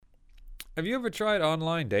Have you ever tried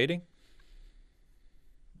online dating?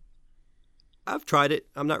 I've tried it.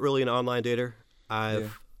 I'm not really an online dater. Yeah.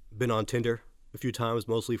 I've been on Tinder a few times,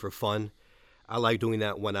 mostly for fun. I like doing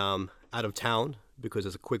that when I'm out of town because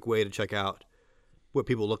it's a quick way to check out what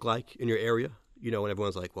people look like in your area. When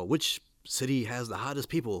everyone's like, well, which city has the hottest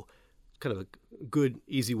people? Kind of a good,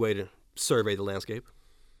 easy way to survey the landscape.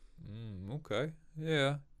 Okay.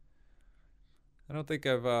 Yeah. I don't think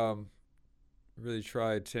I've really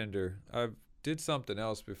tried Tinder. I did something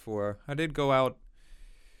else before. I did go out.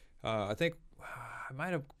 I think I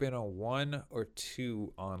might have been on one or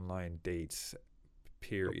two online dates. Okay.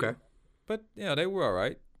 Period. But they were all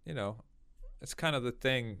right. You know, it's kind of the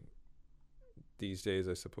thing these days,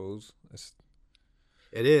 I suppose.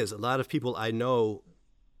 It is. A lot of people I know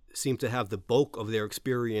seem to have the bulk of their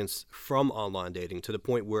experience from online dating to the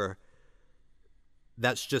point where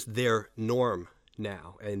that's just their norm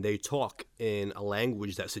now. And they talk in a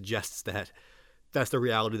language that suggests that that's the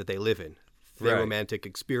reality that they live in. Their Right. romantic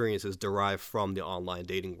experiences derive from the online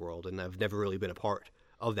dating world. And I've never really been a part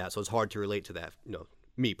of that. So it's hard to relate to that,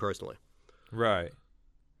 me personally. Right.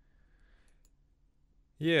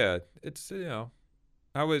 Yeah. It's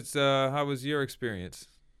how was your experience?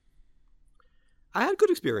 I had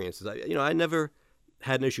good experiences. I never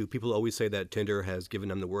had an issue. People always say that Tinder has given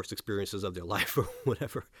them the worst experiences of their life or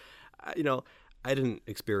whatever. I, you know, I didn't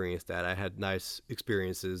experience that. I had nice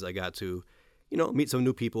experiences. I got to, meet some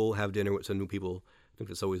new people, have dinner with some new people. I think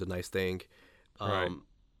that's always a nice thing. Right. Um,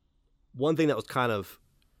 One thing that was kind of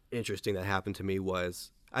interesting that happened to me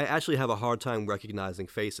was I actually have a hard time recognizing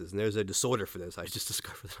faces, and there's a disorder for this. I just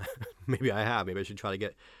discovered that. Maybe I have. Maybe I should try to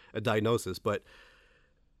get a diagnosis. But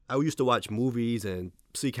I used to watch movies and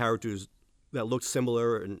see characters that looked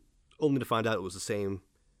similar, and only to find out it was the same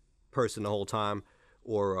person the whole time.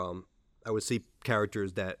 Or I would see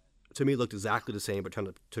characters that to me looked exactly the same, but turn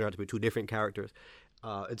out to be two different characters.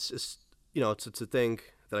 It's just it's a thing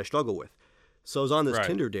that I struggle with. So I was on this Right.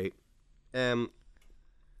 Tinder date, and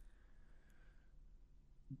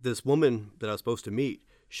this woman that I was supposed to meet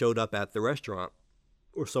showed up at the restaurant,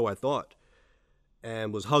 or so I thought,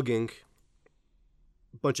 and was hugging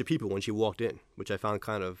bunch of people when she walked in, which I found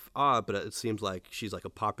kind of odd, but it seems like she's like a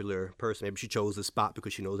popular person. Maybe she chose this spot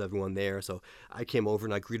because she knows everyone there. So I came over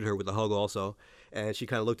and I greeted her with a hug also. And she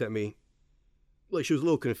kind of looked at me like she was a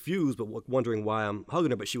little confused, but wondering why I'm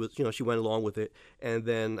hugging her. But she was, she went along with it. And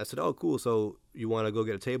then I said, oh, cool. So you want to go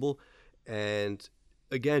get a table? And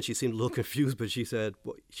again, she seemed a little confused, but she said,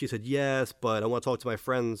 yes, but I want to talk to my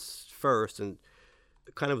friends first. And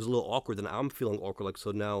it kind of was a little awkward. And I'm feeling awkward. Like,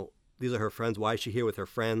 so now these are her friends. Why is she here with her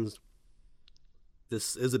friends?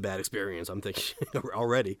 This is a bad experience, I'm thinking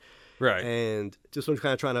already. Right. And just was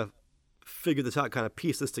kind of trying to figure this out, kind of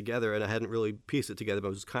piece this together. And I hadn't really pieced it together, but I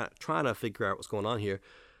was kind of trying to figure out what's going on here.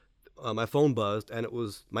 My phone buzzed, and it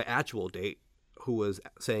was my actual date who was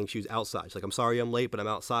saying she was outside. She's like, I'm sorry I'm late, but I'm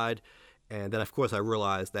outside. And then, of course, I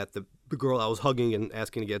realized that the girl I was hugging and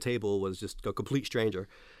asking to get a table was just a complete stranger.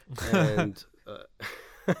 And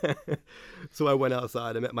so I went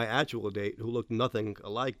outside and met my actual date, who looked nothing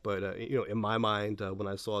alike. But in my mind, when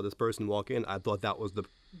I saw this person walk in, I thought that was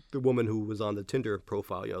the woman who was on the Tinder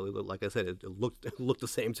profile. Like I said, it looked the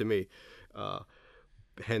same to me. Uh,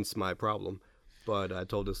 Hence my problem. But I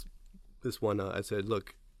told this one, I said,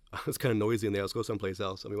 look, it's kind of noisy in there. Let's go someplace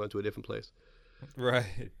else. And we went to a different place.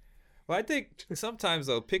 Right. Well, I think sometimes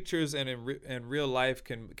though pictures and in real life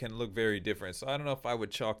can look very different. So I don't know if I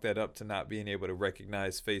would chalk that up to not being able to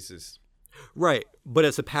recognize faces. Right, but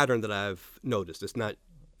it's a pattern that I've noticed. It's not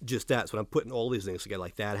just that. So when I'm putting all these things together,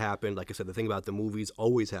 like that happened. Like I said, the thing about the movies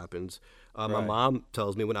always happens. My Right. mom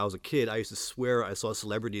tells me when I was a kid, I used to swear I saw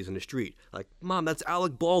celebrities in the street. Like, Mom, that's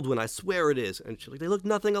Alec Baldwin. I swear it is. And she's like, they look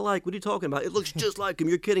nothing alike. What are you talking about? It looks just like him.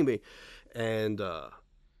 You're kidding me. And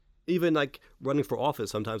even like running for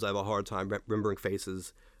office, sometimes I have a hard time remembering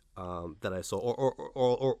faces that I saw,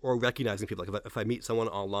 or recognizing people. Like if I meet someone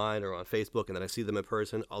online or on Facebook and then I see them in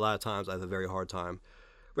person, a lot of times I have a very hard time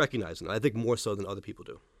recognizing them. I think more so than other people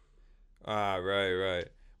do. Ah, right, right.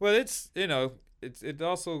 Well, it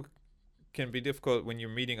also can be difficult when you're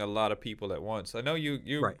meeting a lot of people at once. I know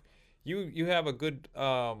Right. you have a good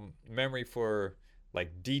memory for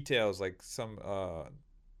like details, like some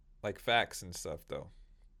like facts and stuff though.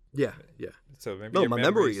 Yeah. Yeah. So maybe No, my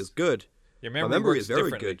memory is good. your My memory memory is works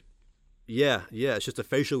very differently. good. Yeah. Yeah. It's just a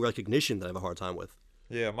facial recognition that I have a hard time with.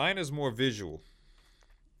 Yeah, mine is more visual.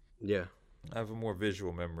 Yeah. I have a more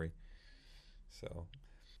visual memory. So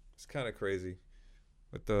it's kind of crazy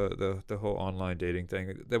with the whole online dating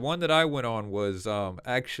thing. The one that I went on was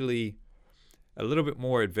actually a little bit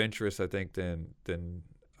more adventurous, I think, than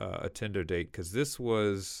a Tinder date, because this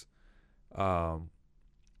was um,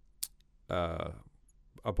 uh,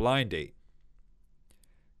 a blind date.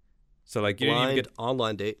 So like you didn't even Blind get,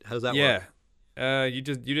 online date. How does that yeah, work? you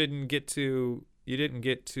didn't get to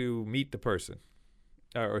meet the person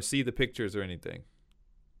or see the pictures or anything.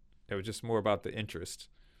 It was just more about the interest.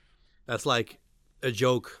 That's like a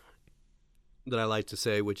joke that I like to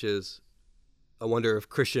say, which is, I wonder if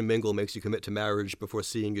Christian mingle makes you commit to marriage before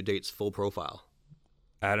seeing your date's full profile.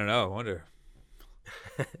 I don't know. I wonder.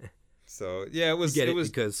 So yeah, You get it it was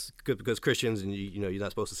because Christians and you know you're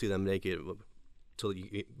not supposed to see them naked till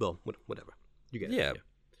you well whatever. You get yeah, it. Yeah.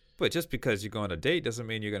 but just because you go on a date doesn't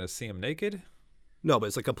mean you're gonna see him naked. No, but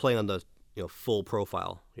it's like a play on the full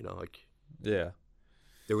profile. Like Yeah.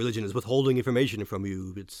 their religion is withholding information from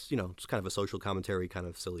you. It's it's kind of a social commentary, kind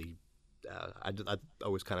of silly. I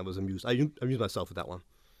always kind of was amused. I amused myself with that one.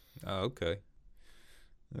 Oh, okay.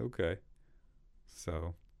 Okay.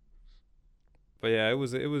 So, but yeah, it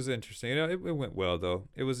was interesting. It went well though.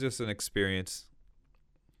 It was just an experience.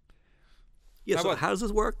 Yeah. How So about how does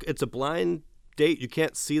this work? It's a blind date. You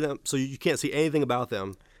can't see them, so you can't see anything about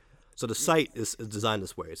them. So the site is designed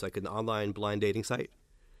this way. It's like an online blind dating site.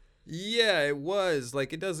 Yeah, it was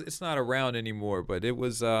like it's not around anymore, but it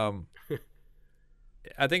was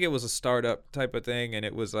I think it was a startup type of thing, and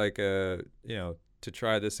it was like to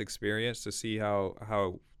try this experience to see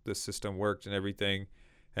how the system worked and everything.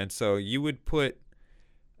 And so you would put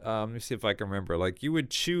let me see if I can remember. Like you would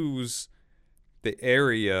choose the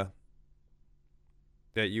area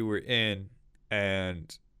that you were in,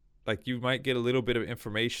 and like you might get a little bit of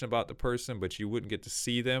information about the person, but you wouldn't get to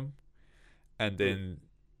see them. And then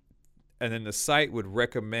the site would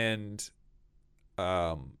recommend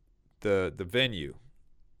the venue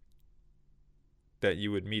that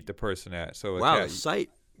you would meet the person at. So Wow, the site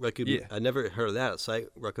yeah, I never heard of that. A site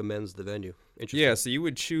recommends the venue. yeah. Interesting. So you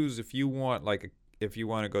would choose if you want if you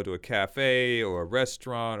want to go to a cafe or a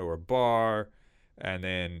restaurant or a bar, and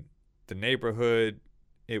then the neighborhood,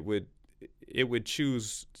 it would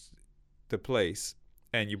choose the place,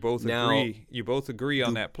 and Now, you both agree on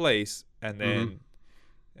do that place, mhm.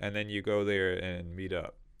 and then you go there and meet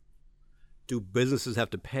up. Do businesses have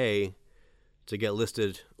to pay to get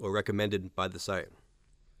listed or recommended by the site?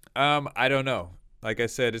 I don't know. Like I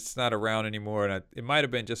said, it's not around anymore, and it might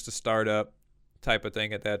have been just a startup type of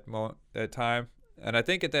thing at that time. And I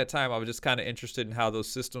think at that time I was just kind of interested in how those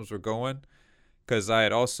systems were going, because I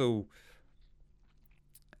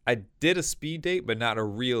did a speed date, but not a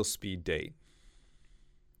real speed date.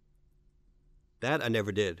 That I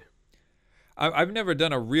never did. I've never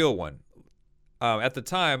done a real one. At the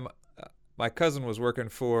time, my cousin was working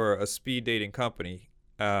for a speed dating company,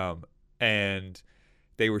 and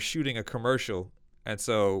they were shooting a commercial, and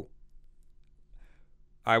so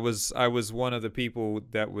I was one of the people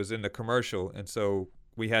that was in the commercial, and so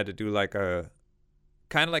we had to do like a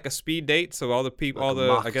kind of like a speed date. So all the people, Like all a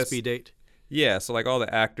the I mock guess speed date. yeah, so like all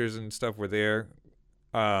the actors and stuff were there,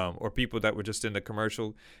 or people that were just in the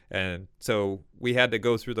commercial, and so we had to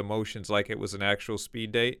go through the motions like it was an actual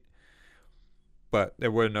speed date, but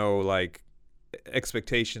there were no like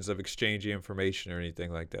expectations of exchanging information or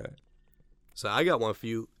anything like that. So I got one for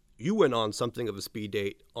you. You went on something of a speed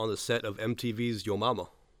date on the set of MTV's Yo Mama.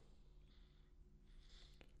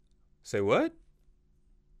 Say what?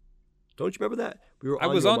 Don't you remember that? We were I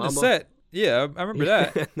on was Yo on the Mama. set. Yeah, I remember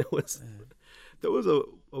Yeah, that. and there was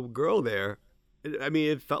a girl there. I mean,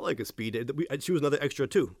 it felt like a speed date. She was another extra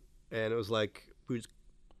too, and it was like we was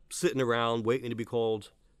sitting around waiting to be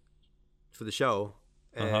called for the show,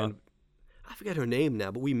 Uh huh. and I forget her name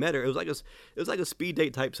now, but we met her. It was like a speed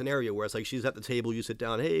date type scenario where it's like she's at the table, you sit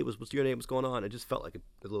down, hey, what's your name? What's going on? It just felt like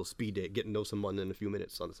a little speed date, getting to know someone in a few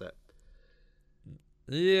minutes on the set.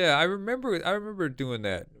 Yeah, I remember. I remember doing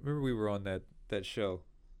that. I remember we were on that show.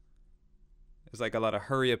 It's like a lot of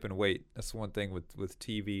hurry up and wait. That's one thing with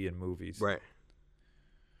TV and movies. Right.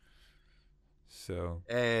 So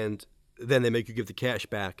And then they make you give the cash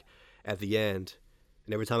back at the end.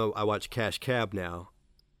 And every time I watch Cash Cab now,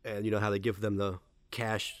 and you know how they give them the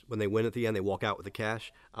cash when they win at the end, they walk out with the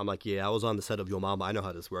cash. I'm like, yeah, I was on the set of Yo Mama. I know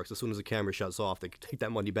how this works. As soon as the camera shuts off, they take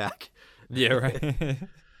that money back. yeah, right.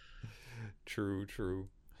 True, true.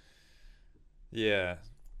 Yeah.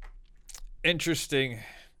 Interesting.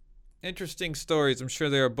 Interesting stories. I'm sure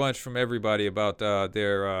there are a bunch from everybody about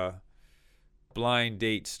their blind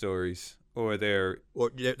date stories or their Or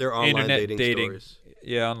their online internet dating dating. stories.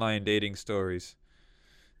 Yeah, online dating stories.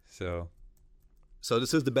 So, So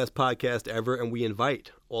this is the best podcast ever, and we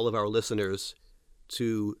invite all of our listeners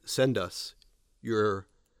to send us your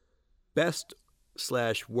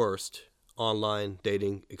best/worst online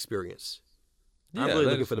dating experience. I'm yeah, really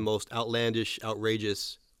let looking us for the know. most outlandish,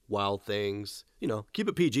 outrageous, wild things. Keep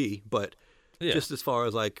it PG, but Yeah. just as far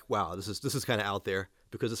as like, wow, this is kind of out there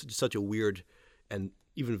because it's just such a weird and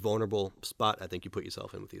even vulnerable spot I think you put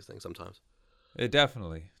yourself in with these things sometimes. It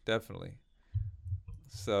definitely, definitely.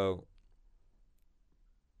 So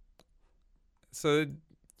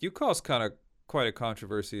you caused kind of quite a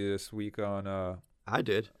controversy this week on I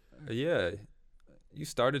did. yeah, you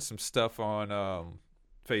started some stuff on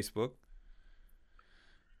Facebook.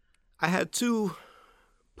 I had two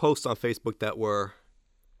posts on Facebook that were,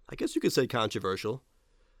 I guess you could say, controversial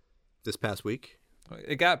this past week.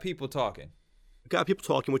 It got people talking. Got people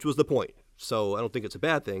talking, which was the point. So I don't think it's a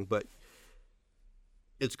bad thing, but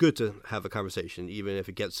it's good to have a conversation, even if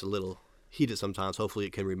it gets a little heated sometimes. Hopefully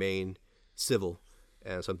it can remain civil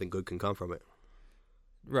and something good can come from it.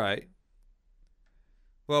 Right.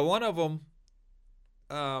 Well, one of them,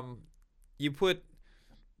 you put,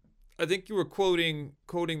 I think you were quoting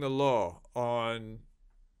the law on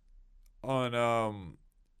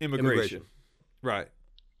immigration. Right.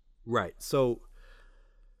 Right. So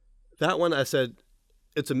that one I said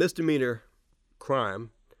it's a misdemeanor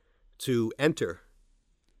crime to enter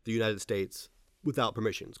the United States without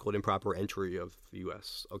permission. It's called improper entry of the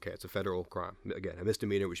U.S. Okay, it's a federal crime. Again, a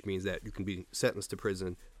misdemeanor, which means that you can be sentenced to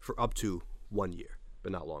prison for up to 1 year,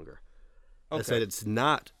 but not longer. Okay. I said it's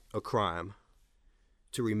not a crime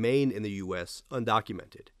to remain in the U.S.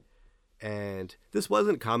 undocumented. And this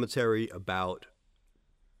wasn't commentary about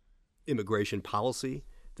immigration policy.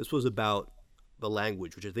 This was about the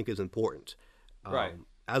language, which I think is important. Right.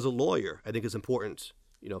 As a lawyer, I think it's important,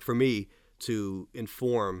 for me to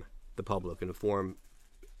inform the public and inform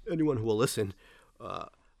anyone who will listen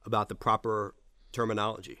about the proper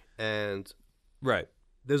terminology. And right.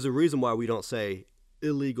 There's a reason why we don't say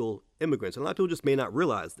illegal immigrants. And a lot of people just may not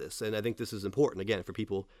realize this. And I think this is important, again, for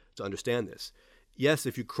people to understand this. Yes,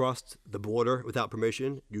 if you crossed the border without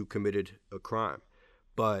permission, you committed a crime.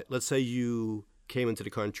 But let's say you came into the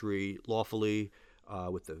country lawfully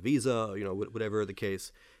with a visa, whatever the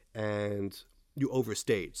case, and you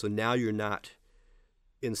overstayed. So now you're not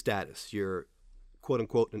in status. You're, quote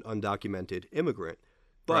unquote, an undocumented immigrant.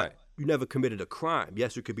 But right. You never committed a crime.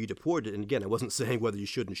 Yes, you could be deported. And again, I wasn't saying whether you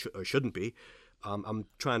should or shouldn't be. I'm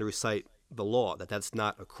trying to recite the law, that's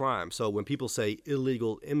not a crime. So when people say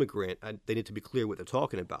illegal immigrant, they need to be clear what they're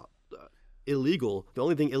talking about. Illegal, the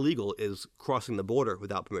only thing illegal is crossing the border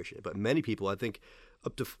without permission. But many people, I think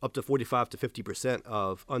up to 45 to 50%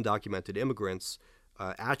 of undocumented immigrants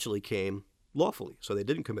actually came lawfully. So they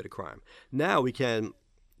didn't commit a crime. Now we can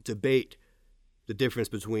debate the difference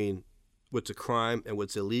between what's a crime and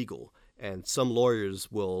what's illegal. And some lawyers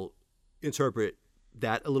will interpret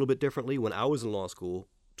that a little bit differently. When I was in law school,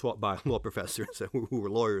 taught by law professors who were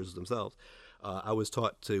lawyers themselves, I was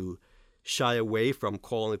taught to shy away from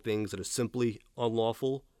calling things that are simply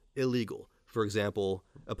unlawful illegal. For example,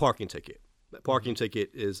 a parking ticket. A parking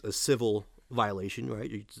ticket is a civil violation, right?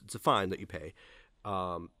 It's a fine that you pay.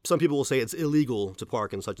 Some people will say it's illegal to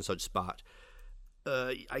park in such and such spot.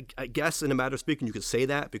 I guess in a matter of speaking, you could say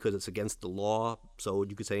that because it's against the law. So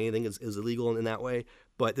you could say anything is illegal in that way.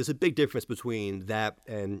 But there's a big difference between that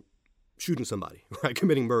and shooting somebody, right?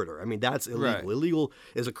 Committing murder. I mean, that's illegal. Right. Illegal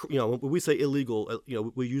is when we say illegal,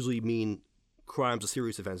 we usually mean crimes or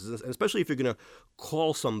serious offenses, and especially if you're going to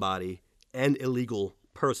call somebody an illegal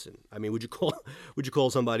person. I mean, would you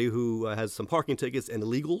call somebody who has some parking tickets an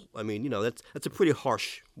illegal? I mean, that's a pretty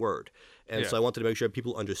harsh word. And so I wanted to make sure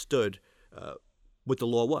people understood what the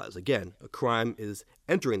law was. Again, a crime is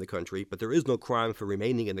entering the country, but there is no crime for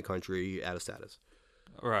remaining in the country out of status.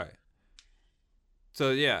 Right.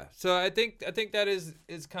 So yeah, so I think that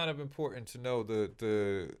is kind of important to know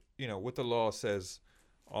the what the law says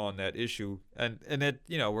on that issue, and that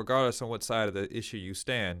regardless on what side of the issue you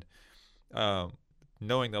stand,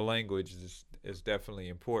 knowing the language is definitely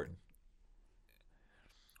important.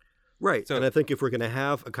 Right. So, and I think if we're going to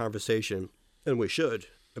have a conversation, and we should,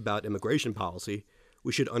 about immigration policy,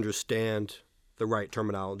 we should understand the right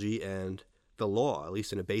terminology and the law, at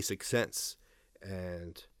least in a basic sense.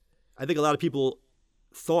 And I think a lot of people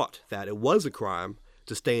thought that it was a crime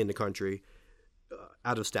to stay in the country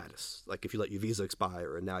out of status, like if you let your visa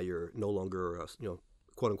expire and now you're no longer,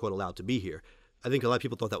 quote unquote, allowed to be here. I think a lot of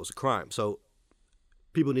people thought that was a crime. So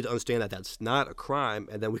people need to understand that that's not a crime,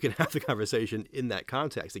 and then we can have the conversation in that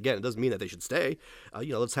context. Again, it doesn't mean that they should stay.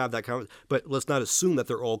 Let's have that conversation, but let's not assume that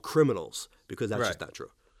they're all criminals because that's just not true.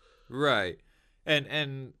 Right,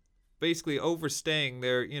 and basically overstaying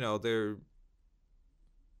there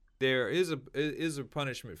is a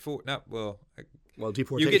punishment for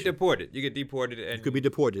deportation. You get deported. And you could be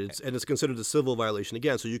deported, and it's considered a civil violation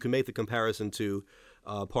again. So you can make the comparison to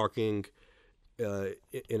parking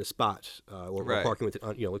in a spot or Right. parking with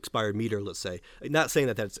expired meter, let's say. Not saying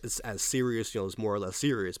that it's as serious, it's more or less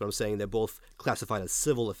serious, but I'm saying they're both classified as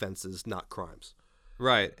civil offenses, not crimes.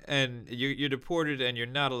 Right. And you're deported and you're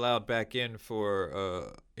not allowed back in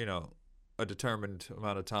for a determined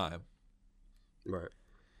amount of time. Right.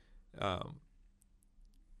 Um,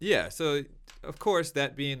 yeah. So of course,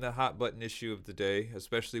 that being the hot button issue of the day,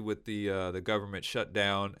 especially with the government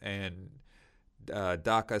shutdown and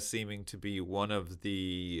DACA seeming to be one of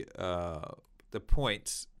the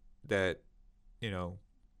points that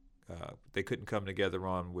they couldn't come together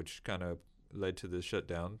on, which kind of led to the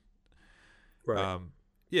shutdown. Right.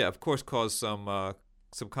 Yeah, of course, caused some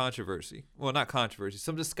controversy. Well, not controversy,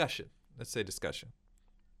 some discussion. Let's say discussion.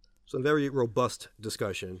 Some very robust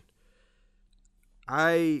discussion.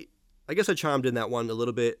 I guess I chimed in that one a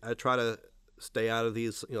little bit. I try to stay out of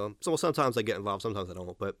these. Sometimes I get involved, sometimes I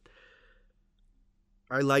don't. But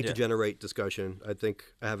I like to generate discussion. I think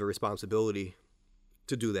I have a responsibility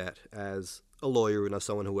to do that as a lawyer and as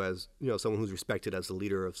someone who has, someone who's respected as a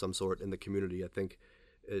leader of some sort in the community. I think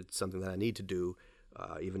it's something that I need to do,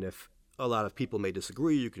 even if a lot of people may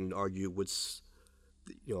disagree. You can argue what's,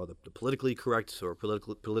 the politically correct or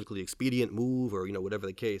politically expedient move, or whatever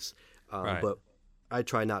the case. Right. But I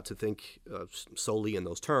try not to think solely in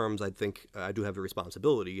those terms. I think I do have a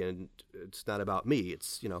responsibility, and it's not about me.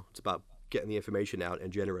 It's about getting the information out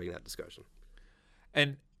and generating that discussion.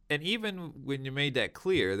 And even when you made that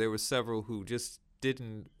clear, there were several who just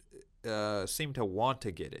didn't seem to want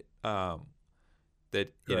to get it.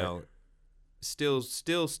 That Right.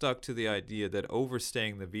 still stuck to the idea that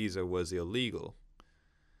overstaying the visa was illegal.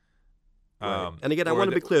 Right. And again, I want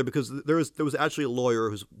to be clear, because there was actually a lawyer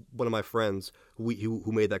who's one of my friends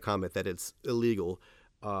who made that comment that it's illegal.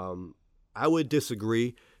 I would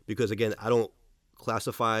disagree, because again, I don't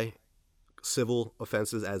classify civil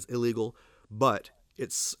offenses as illegal, but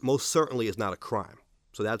it's most certainly is not a crime.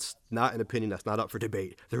 So that's not an opinion that's not up for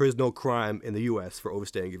debate. There is no crime in the U.S. for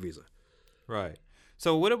overstaying your visa. Right.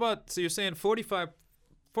 So what about, so you're saying 45%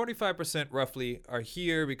 roughly are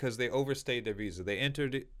here because they overstayed their visa. They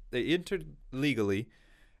entered legally,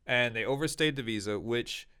 and they overstayed the visa,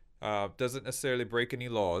 which doesn't necessarily break any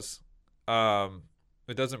laws.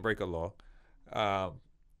 It doesn't break a law.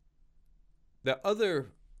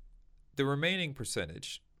 The remaining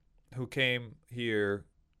percentage who came here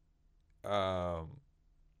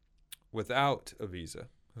without a visa,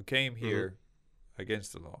 who came here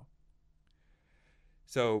against the law.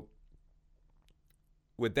 So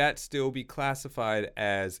would that still be classified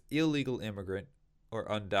as illegal immigrant or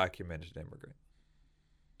undocumented immigrant?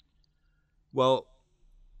 Well,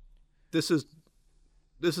 this is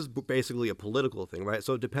basically a political thing, right?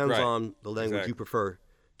 So it depends Right. on the language you prefer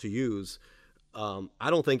to use. I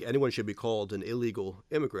don't think anyone should be called an illegal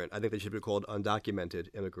immigrant. I think they should be called undocumented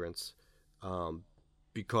immigrants,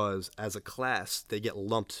 because as a class, they get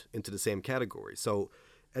lumped into the same category. So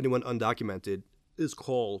anyone undocumented is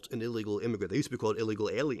called an illegal immigrant. They used to be called illegal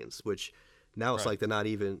aliens, which now it's Right. like they're not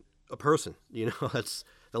even a person. That's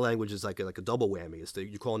the language is like a double whammy. It's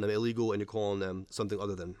you're calling them illegal and you're calling them something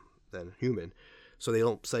other than human. So they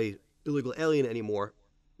don't say illegal alien anymore.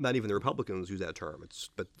 Not even the Republicans use that term.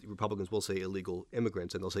 But the Republicans will say illegal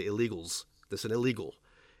immigrants, and they'll say illegals. This is an illegal,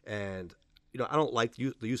 and I don't like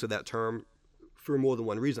the use of that term for more than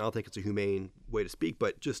one reason. I don't think it's a humane way to speak,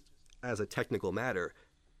 but just as a technical matter,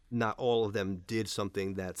 not all of them did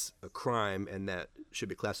something that's a crime and that should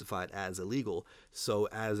be classified as illegal. So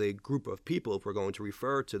as a group of people, if we're going to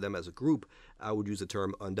refer to them as a group, I would use the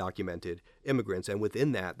term undocumented immigrants. And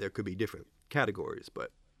within that, there could be different categories.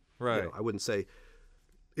 But Right. I wouldn't say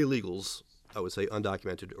illegals. I would say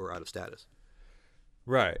undocumented or out of status.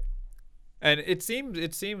 Right. And it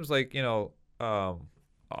seems like, on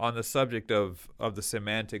the subject of the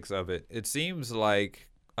semantics of it, it seems like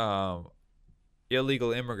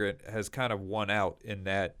illegal immigrant has kind of won out in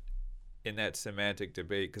that semantic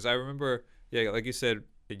debate. Because I remember, like you said,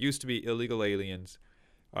 it used to be illegal aliens.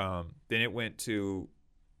 Then it went to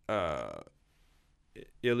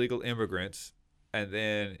illegal immigrants, and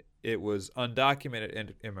then it was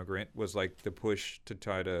undocumented immigrant was like the push to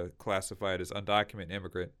try to classify it as undocumented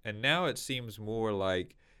immigrant. And now it seems more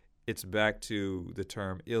like it's back to the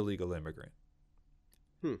term illegal immigrant.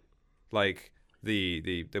 Like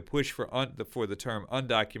the push for the term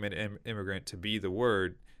undocumented immigrant to be the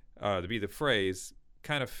word, to be the phrase,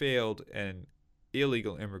 kind of failed, and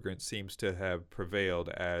illegal immigrant seems to have prevailed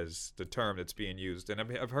as the term that's being used. And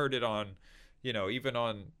I've heard it on, even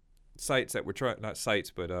on sites that were not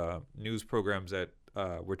sites, but news programs that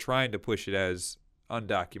were trying to push it as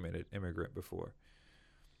undocumented immigrant before.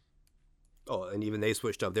 Oh, and even they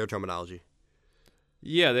switched up their terminology.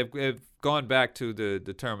 Yeah, they've gone back to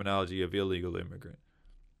the terminology of illegal immigrant.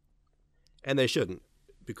 And they shouldn't,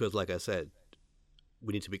 because, like I said,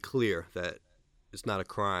 we need to be clear that it's not a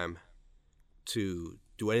crime to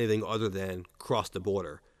do anything other than cross the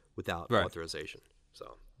border without Right. authorization.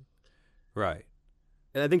 So, Right.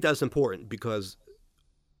 and I think that's important because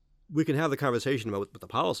we can have the conversation about what the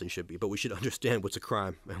policy should be, but we should understand what's a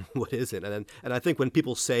crime and what isn't. And I think when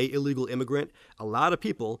people say illegal immigrant, a lot of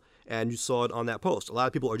people, and you saw it on that post, a lot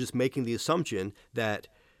of people are just making the assumption that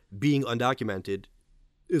being undocumented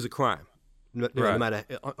is a crime. No Right. matter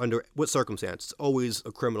under what circumstance, it's always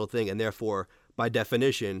a criminal thing, and therefore, by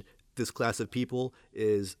definition, this class of people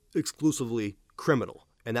is exclusively criminal,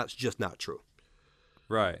 and that's just not true.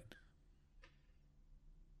 Right.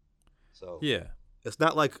 So Yeah. it's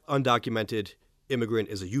not like undocumented immigrant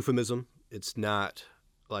is a euphemism. It's not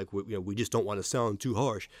like we just don't want to sound too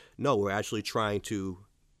harsh. No, we're actually trying to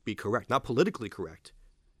be correct, not politically correct,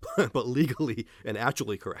 but legally and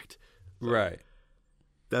actually correct. Right.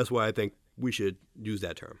 That's why I think we should use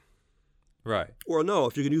that term. Right. Or no,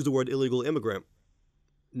 if you can use the word illegal immigrant,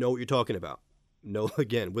 know what you're talking about. Know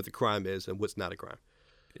again what the crime is and what's not a crime.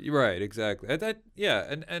 Right. Exactly.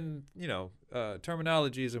 Yeah. And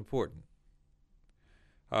terminology is important.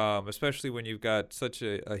 Especially when you've got such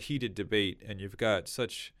a heated debate and you've got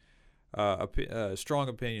such strong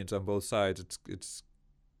opinions on both sides. It's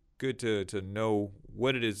good to know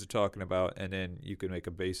what it is they're talking about, and then you can make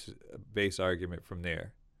a base argument from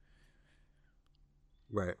there.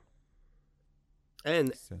 Right.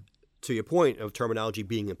 And So, to your point of terminology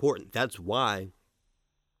being important, that's why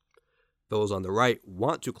those on the right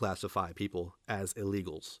want to classify people as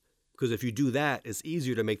illegals. Because if you do that, it's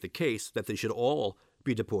easier to make the case that they should all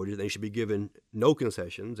be deported, they should be given no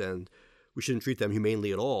concessions, and we shouldn't treat them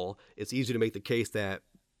humanely at all. It's easier to make the case that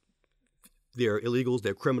they're illegals,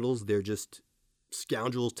 they're criminals, they're just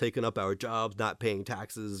scoundrels taking up our jobs, not paying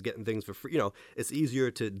taxes, getting things for free. It's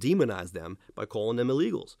easier to demonize them by calling them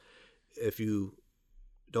illegals. If you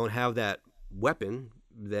don't have that weapon,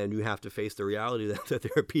 then you have to face the reality that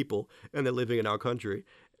there are people and they're living in our country.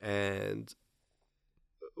 And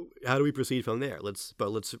how do we proceed from there? Let's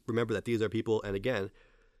remember that these are people, and again,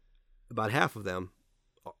 about half of them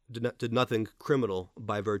did nothing criminal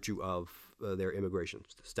by virtue of their immigration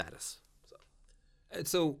status.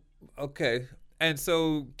 so okay, and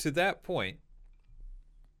so to that point,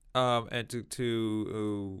 and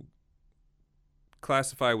to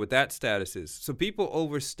classify what that status is. So people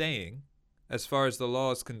overstaying, as far as the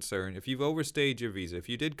law is concerned, if you've overstayed your visa, if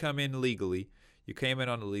you did come in legally, you came in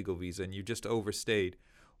on a legal visa and you just overstayed,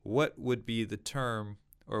 what would be the term,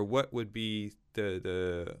 or what would be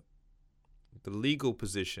the legal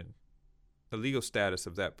position, the legal status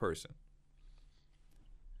of that person?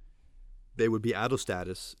 They would be out of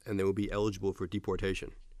status and they would be eligible for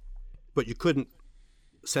deportation. But you couldn't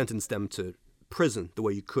sentence them to prison the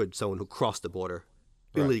way you could someone who crossed the border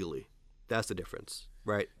Right. illegally. That's the difference,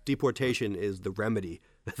 right? Deportation is the remedy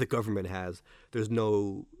that the government has. There's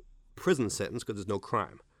no prison sentence because there's no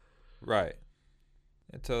crime. Right.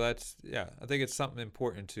 And so that's, yeah, I think it's something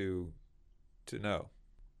important to know.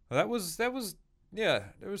 Well, that was yeah,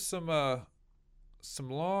 there was some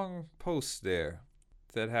long posts there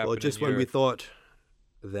that happened. Well, just in when we your, thought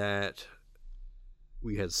that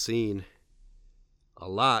we had seen a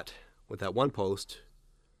lot with that one post,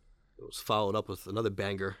 it was followed up with another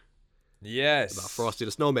banger yes, about Frosty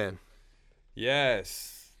the Snowman.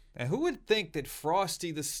 Yes. And who would think that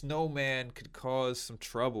Frosty the Snowman could cause some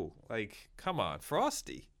trouble? Like, come on,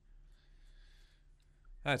 Frosty.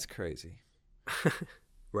 That's crazy.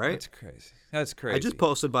 Right? That's crazy. That's crazy. I just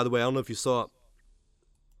posted, by the way, I don't know if you saw,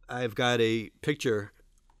 I've got a picture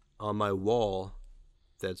on my wall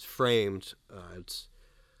that's framed. It's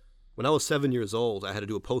when I was 7 years old, I had to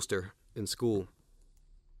do a poster in school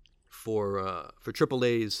for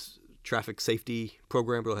AAA's traffic safety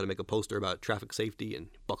program. We had to make a poster about traffic safety and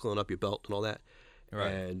buckling up your belt and all that. Right.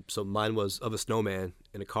 And so mine was of a snowman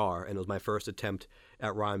in a car, and it was my first attempt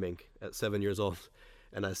at rhyming at 7 years old.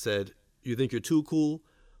 And I said, "You think you're too cool?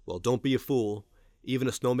 Well, don't be a fool. Even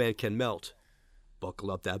a snowman can melt. Buckle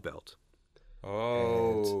up that belt."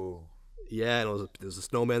 Oh. Yeah, and there's a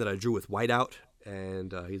snowman that I drew with whiteout,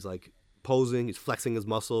 and he's like posing, he's flexing his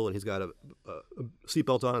muscle, and he's got a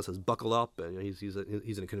seatbelt on. It says "buckle up," and he's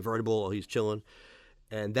in a convertible, he's chilling.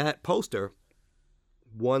 And that poster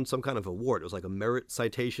won some kind of award. It was like a merit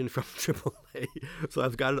citation from AAA. So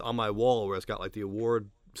I've got it on my wall where it's got like the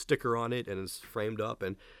award sticker on it, and it's framed up.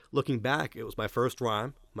 And looking back, it was my first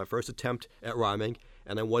rhyme, my first attempt at rhyming,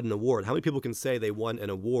 and I won an award. How many people can say they won an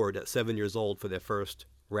award at 7 years old for their first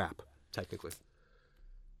rap, technically?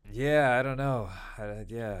 Yeah, I don't know.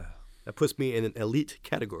 Yeah, That puts me in an elite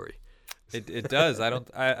category. it does. I don't.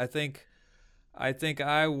 I think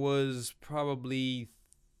I was probably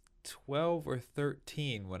 12 or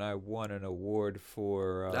 13 when I won an award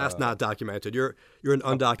for That's not documented. You're an a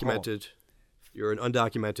poem. undocumented. You're an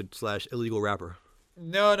undocumented slash illegal rapper.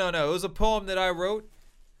 No, no, no. It was a poem that I wrote,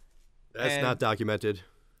 That's not and documented.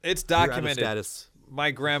 it's You're out of documented. status.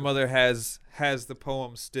 My grandmother has the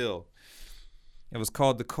poem still. It was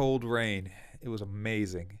called "The Cold Rain." It was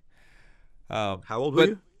amazing. How old were But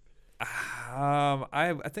you?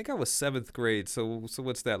 I think I was seventh grade. So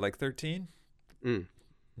what's that, like 13? Mm,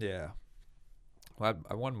 Yeah. Well,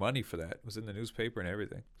 I won money for that. It was in the newspaper and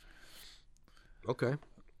everything. okay.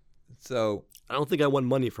 So I don't think I won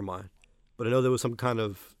money for mine, but I know there was some kind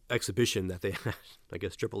of exhibition that they had. I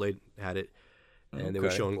guess AAA had it, and they were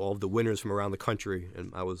okay, showing all of the winners from around the country.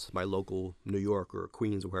 And I was my local New York or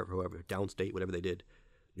Queens or whoever, downstate, whatever they did,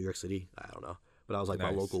 New York City. I don't know, but I was like my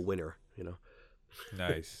nice, local winner. You know.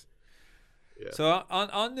 nice. Yeah. So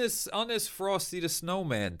on this Frosty the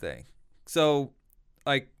Snowman thing. So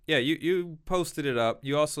like yeah, you posted it up.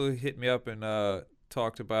 You also hit me up and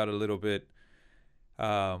talked about it a little bit.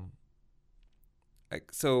 Um,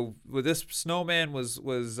 so with this snowman was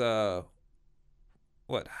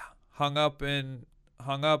what hung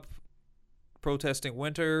up protesting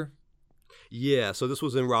winter. Yeah. So this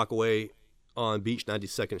was in Rockaway on Beach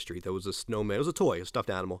 92nd Street. There was a snowman. It was a toy, a stuffed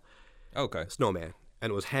animal, Okay, a snowman,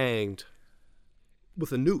 and it was hanged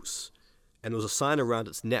with a noose, and there was a sign around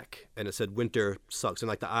its neck, and it said "Winter sucks," and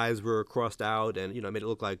like the eyes were crossed out, and it made it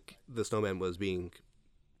look like the snowman was being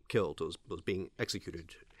killed, was being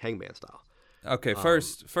executed, hangman style. okay. Um,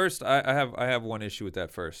 First, I have one issue with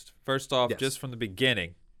that. First off, yes, just from the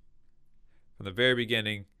beginning, from the very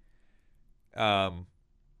beginning. Um,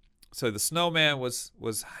 so the snowman was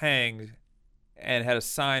hanged and had a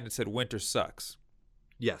sign that said "Winter sucks."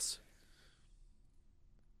 yes,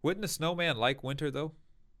 Wouldn't a snowman like winter though?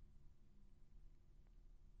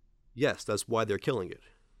 yes. That's why they're killing it.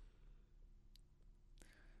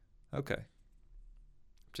 Okay,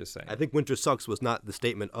 just saying. I think "Winter sucks" was not the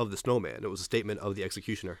statement of the snowman; it was a statement of the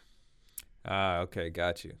executioner. Ah, okay,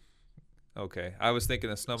 got you. Okay, I was thinking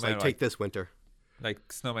the It's snowman like, take this, Winter.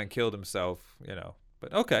 like snowman killed himself.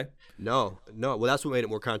 But okay, No, no. Well, that's what made it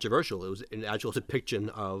more controversial. It was an actual depiction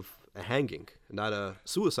of a hanging, not a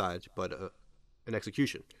suicide, but an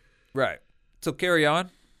execution. right. So carry on.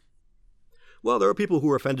 Well, there are people who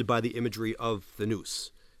were offended by the imagery of the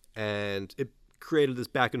noose, and it created this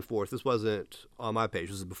back and forth. This wasn't on my page.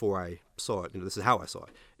 This is before I saw it. This is how I saw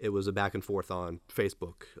it. It was a back and forth on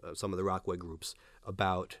Facebook, some of the Rockaway groups,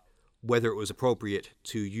 about whether it was appropriate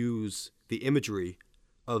to use the imagery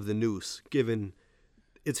of the noose given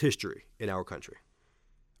its history in our country.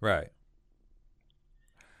 Right.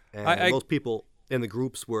 And I most people in the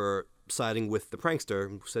groups were siding with the prankster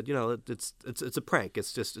and said, it's a prank.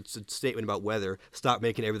 It's a statement about weather. Stop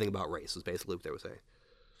making everything about race. Is basically what they were saying.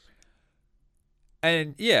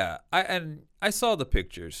 and yeah, I saw the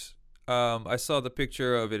pictures. I saw the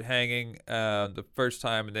picture of it hanging the first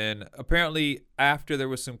time, and then apparently after there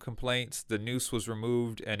was some complaints, the noose was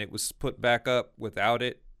removed and it was put back up without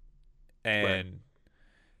it, Right.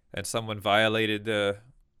 and someone violated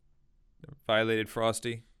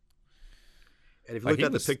Frosty. And if you Like looked he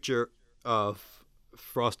at the was picture of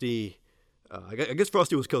Frosty, I guess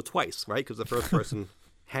Frosty was killed twice, right? Because the first person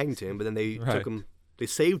hanged him, but then they took right. him. They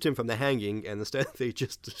saved him from the hanging, and instead they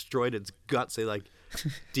just destroyed its guts. They like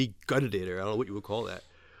de-gutted it, or I don't know what you would call that.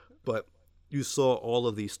 But you saw all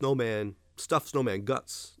of the stuffed snowman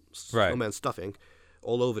guts, Right. snowman stuffing,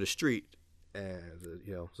 all over the street, and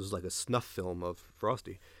this is like a snuff film of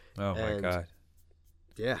Frosty, Oh my and God.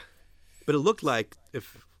 yeah, but it looked like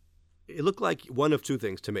one of two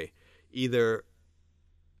things to me, either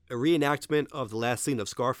a reenactment of the last scene of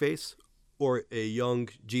Scarface, or a young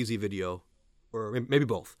Jeezy video, or maybe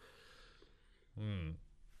both. Hmm.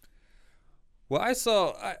 Well, like I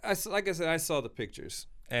said, I saw the pictures,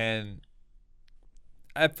 and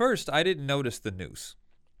at first I didn't notice the noose.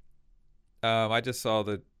 I just saw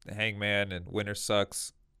the hangman and winter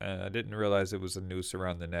sucks, and I didn't realize it was a noose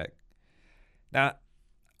around the neck. Now,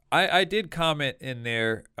 I did comment in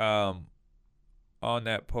there on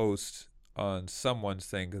that post on someone's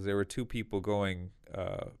thing because there were two people going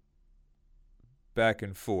back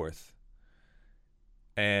and forth,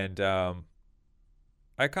 and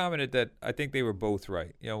I commented that I think they were both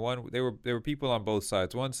right. One there were people on both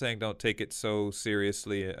sides. One saying don't take it so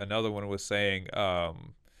seriously. Another one was saying,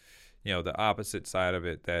 the opposite side of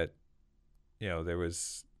it, that there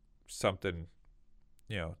was something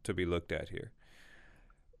to be looked at here.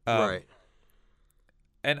 Um, Right.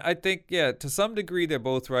 And I think, yeah, to some degree they're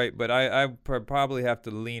both right, but I probably have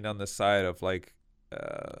to lean on the side of like,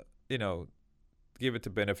 you know, give it the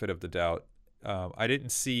benefit of the doubt. I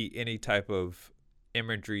didn't see any type of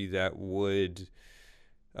imagery that would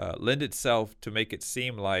lend itself to make it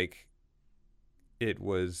seem like it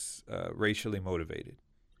was racially motivated.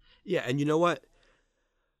 Yeah, and you know what?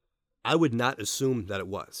 I would not assume that it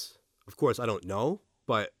was. Of course, I don't know,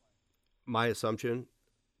 but my assumption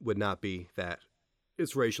would not be that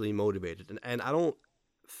it's racially motivated. And I don't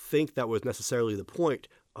think that was necessarily the point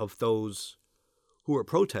of those who were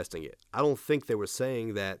protesting it. I don't think they were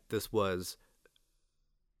saying that this was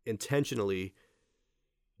intentionally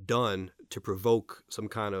done to provoke some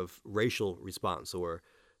kind of racial response or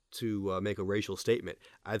to make a racial statement.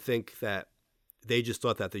 I think that they just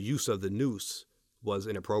thought that the use of the noose was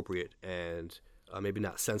inappropriate and maybe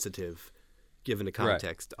not sensitive given the Right.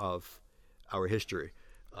 context of our history.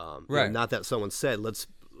 Right. Not that someone said let's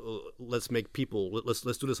make people let's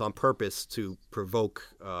do this on purpose to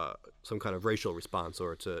provoke some kind of racial response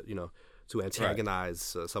or to to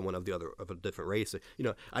antagonize someone of a different race.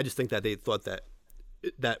 I just think that they thought that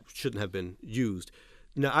that shouldn't have been used.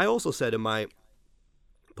 Now, I also said in my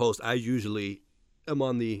post I usually am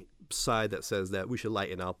on the side that says that we should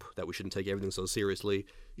lighten up, that we shouldn't take everything so seriously.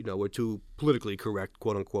 We're too politically correct,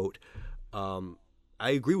 quote unquote. I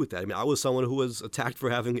agree with that. I mean, I was someone who was attacked for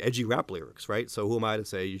having edgy rap lyrics, right? So who am I to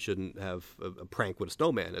say you shouldn't have a prank with a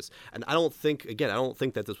snowman? And I don't think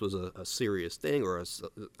that this was a serious thing or a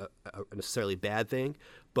necessarily bad thing.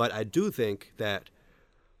 But I do think that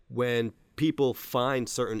when people find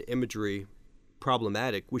certain imagery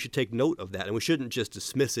problematic, we should take note of that. And we shouldn't just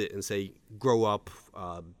dismiss it and say, grow up,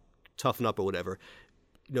 toughen up or whatever.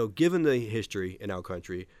 Given the history in our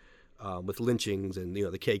country, with lynchings and the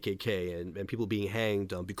KKK and people being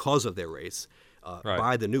hanged because of their race Right.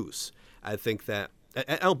 by the noose. I think that.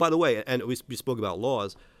 Oh, by the way, and we spoke about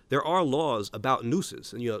laws. There are laws about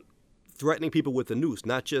nooses, and threatening people with the noose,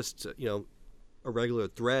 not just a regular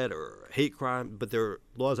threat or a hate crime, but there are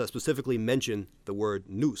laws that specifically mention the word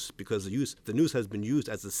noose because the noose has been used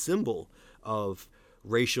as a symbol of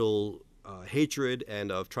racial hatred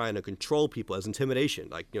and of trying to control people as intimidation.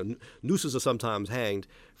 Like, nooses are sometimes hanged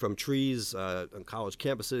from trees on college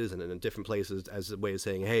campuses and in different places as a way of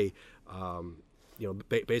saying, hey,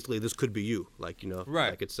 basically this could be you. Like,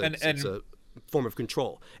 Right. like it's And a form of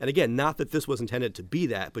control. And again, not that this was intended to be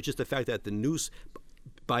that, but just the fact that the noose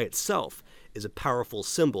by itself is a powerful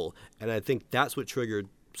symbol. And I think that's what triggered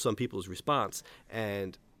some people's response.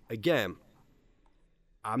 And again,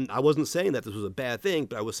 I wasn't saying that this was a bad thing,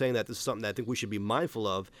 but I was saying that this is something that I think we should be mindful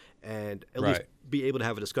of and at least Right. be able to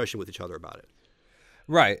have a discussion with each other about it.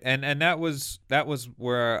 Right, and that was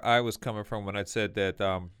where I was coming from when I said that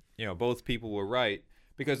both people were right,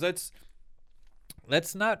 because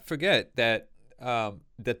let's not forget that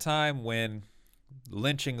the time when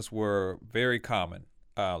lynchings were very common,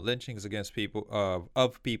 lynchings against people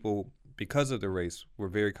of people because of their race were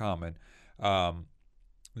very common.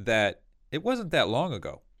 That it wasn't that long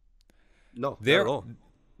ago. No, not There at all.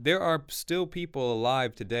 there are still people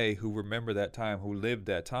alive today who remember that time, who lived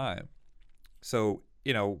that time. So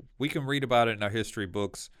we can read about it in our history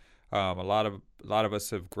books. A lot of us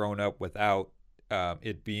have grown up without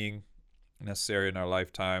it being necessary in our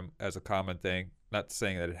lifetime as a common thing. Not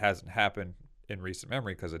saying that it hasn't happened in recent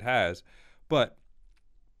memory, because it has, but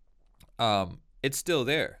it's still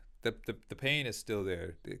there. The pain is still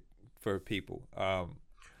there for people.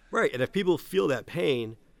 Right. And if people feel that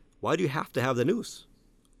pain, why do you have to have the noose?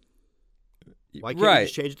 Why can't you Right.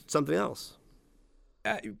 just change it to something else?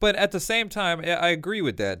 But at the same time, I agree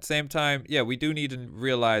with that. Same time, yeah, we do need to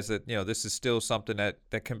realize that this is still something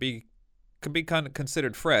that can be kind of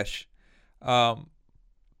considered fresh. But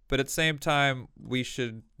at the same time, we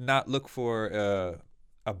should not look for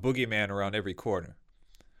a boogeyman around every corner.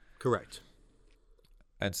 Correct.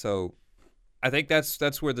 And so, I think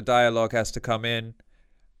that's where the dialogue has to come in.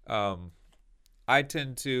 I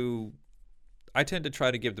tend to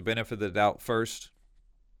try to give the benefit of the doubt first.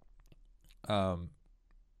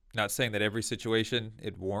 Not saying that every situation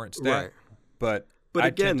it warrants that, Right. but But I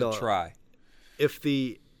again, tend to though, try. if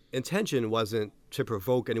the intention wasn't to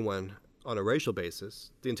provoke anyone on a racial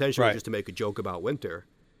basis, the intention was Right. just to make a joke about winter,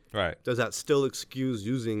 Right. does that still excuse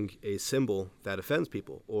using a symbol that offends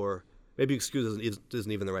people? Or maybe excuse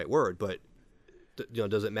isn't even the right word, but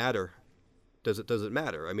does it matter? Does it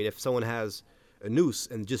matter? I mean, if someone has a noose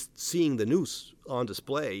and just seeing the noose on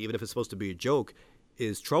display, even if it's supposed to be a joke,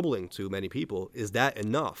 is troubling to many people, is that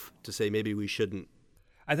enough to say maybe we shouldn't?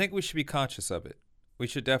 I think we should be conscious of it. We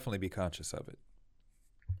should definitely be conscious of it.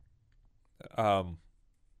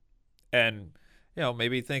 And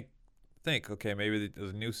maybe think, okay, maybe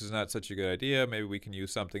the noose is not such a good idea. Maybe we can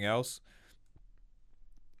use something else.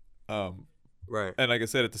 Um, Right. and like I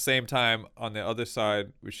said, at the same time, on the other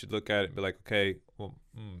side, we should look at it and be like, okay, well,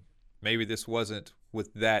 maybe this wasn't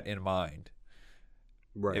with that in mind.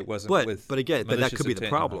 Right. It wasn't But with again, but that malicious could be the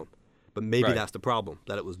intent in mind. problem. But maybe Right. that's the problem,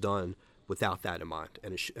 that it was done without that in mind,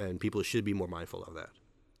 and and people should be more mindful of that.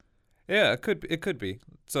 Yeah, it could be.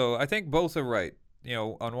 So I think both are right.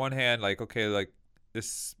 On one hand, like, okay, like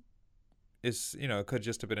this is, it could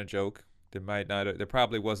just have been a joke. There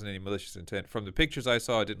probably wasn't any malicious intent. From the pictures I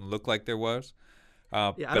saw, it didn't look like there was. Yeah,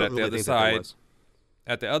 I But don't at the really other think that there side,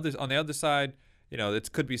 was. on the other side,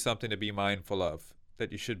 it could be something to be mindful of,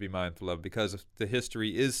 that you should be mindful of, because the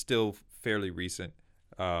history is still fairly recent.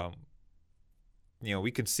 Um,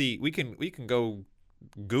 we can go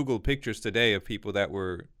Google pictures today of people that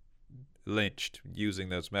were lynched using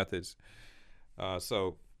those methods.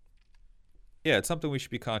 So yeah, it's something we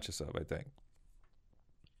should be conscious of, I think.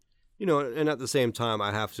 And at the same time,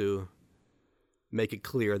 I have to make it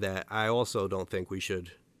clear that I also don't think we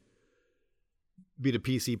should be the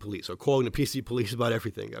PC police or calling the PC police about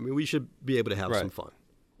everything. I mean, we should be able to have some Right. fun,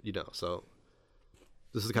 So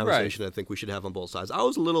this is a conversation I think we should have on both sides. I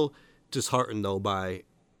was a little disheartened, though, by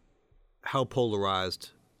how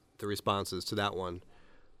polarized the responses to that one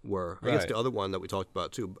were. I guess Right. the other one that we talked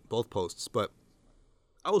about, too, both posts. But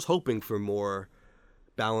I was hoping for more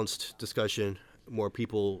balanced discussion, more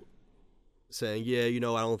people saying, yeah, I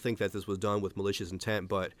don't think that this was done with malicious intent,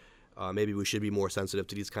 but maybe we should be more sensitive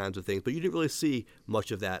to these kinds of things. But you didn't really see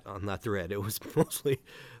much of that on that thread. It was mostly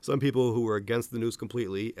some people who were against the news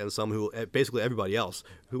completely, and some who, basically everybody else,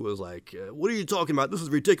 who was like, what are you talking about? This is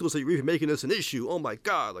ridiculous that you're even making this an issue. Oh, my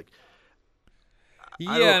God. Like,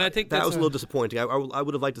 Yeah, and I think that was a little disappointing. I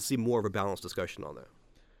would have liked to see more of a balanced discussion on that.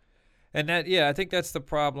 And I think that's the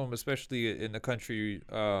problem, especially in the country.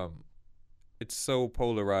 It's so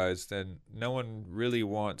polarized, and no one really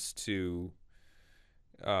wants to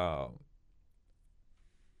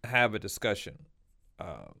have a discussion,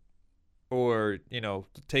 or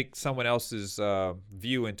take someone else's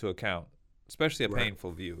view into account, especially a Right.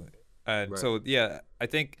 painful view. And Right. so, yeah, I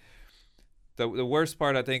think the worst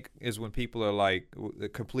part, I think, is when people are like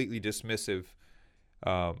completely dismissive,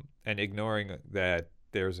 and ignoring that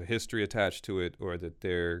there's a history attached to it, or that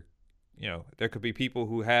there could be people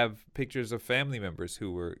who have pictures of family members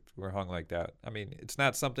who were hung like that. I mean, it's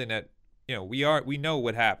not something that we know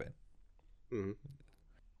what happened. Mhm.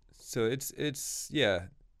 So it's yeah,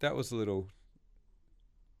 that was a little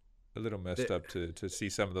messed The- up to see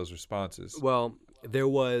some of those responses. Well, there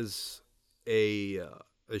was a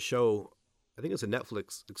show, I think it's a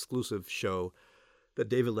Netflix exclusive show that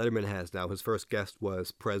David Letterman has now. His first guest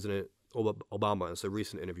was President Obama. It's a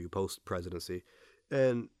recent interview post-presidency.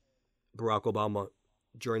 And Barack Obama,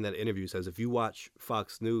 during that interview, says, if you watch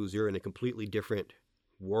Fox News, you're in a completely different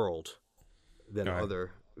world than Right.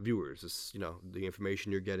 other viewers. It's, the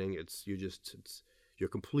information you're getting, you're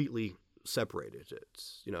completely separated.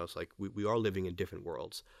 It's like we are living in different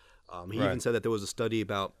worlds. He even Right. said that there was a study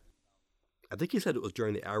about, I think he said it was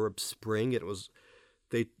during the Arab Spring. It was,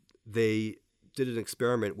 they did an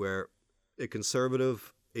experiment where a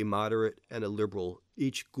conservative, a moderate, and a liberal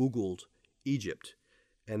each Googled Egypt,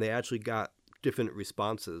 and they actually got different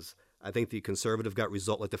responses. I think the conservative got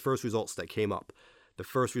like the first results that came up. The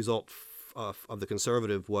first result of the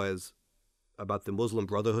conservative was about the Muslim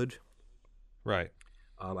Brotherhood. Right.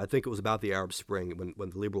 I think it was about the Arab Spring when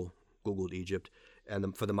the liberal Googled Egypt,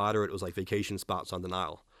 and for the moderate, it was like vacation spots on the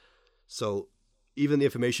Nile. So even the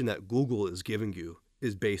information that Google is giving you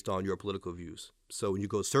is based on your political views. So when you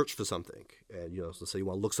go search for something, and let's say you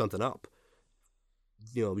want to look something up,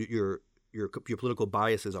 your political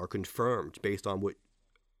biases are confirmed based on what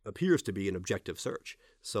appears to be an objective search.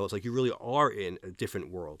 So it's like you really are in a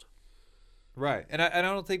different world. Right. And I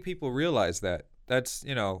don't think people realize that. That's,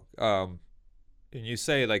 and you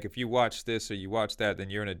say, like, if you watch this or you watch that, then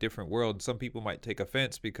you're in a different world. Some people might take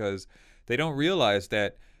offense because they don't realize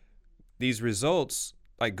that these results,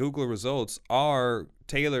 like Google results, are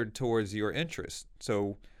tailored towards your interests.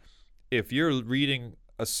 So if you're reading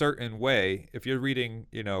a certain way, if you're reading,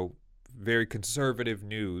 very conservative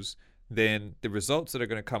news, then the results that are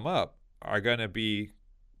going to come up are going to be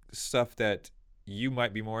stuff that you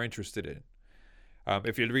might be more interested in.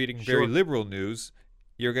 If you're reading very Sure. liberal news,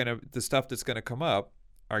 the stuff that's going to come up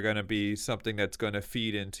are going to be something that's going to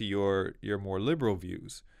feed into your more liberal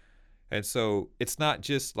views. And so it's not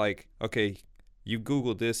just like, okay, you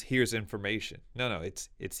Googled this, here's information. No, it's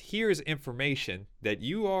here's information that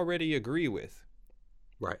you already agree with.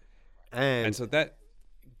 Right. And And so that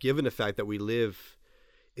given the fact that we live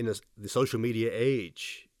in the social media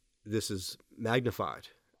age, this is magnified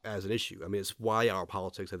as an issue. I mean, it's why our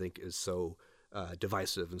politics, I think, is so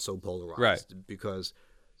divisive and so polarized. Right. Because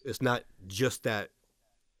it's not just that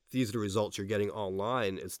these are the results you're getting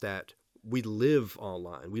online. It's that we live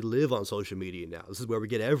online. We live on social media now. This is where we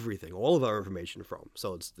get everything, all of our information from.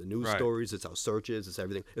 So it's the news Right. stories, it's our searches, it's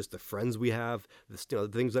everything. It's the friends we have. This, the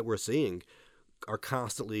things that we're seeing are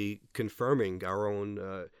constantly confirming our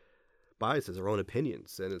own biases, our own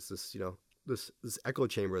opinions, and it's this this echo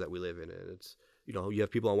chamber that we live in. And it's you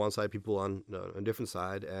have people on one side, people on a different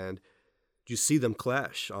side, and you see them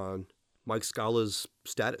clash on Mike Scala's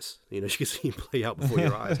status. You can see him play out before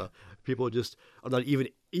your eyes. People just are not even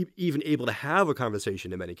able to have a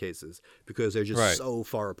conversation in many cases because they're just Right. so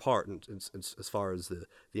far apart as far as the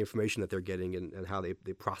information that they're getting and how they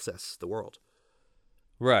process the world.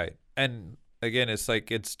 Right. And again, it's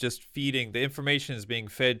like it's just feeding, the information is being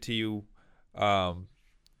fed to you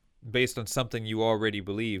based on something you already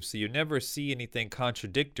believe. So you never see anything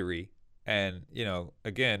contradictory. And,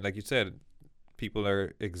 again, like you said, people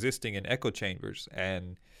are existing in echo chambers,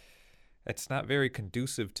 and it's not very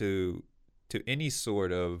conducive to any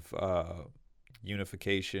sort of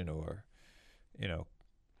unification or,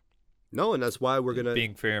 No, and that's why we're going to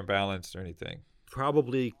being fair and balanced or anything.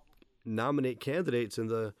 probably nominate candidates in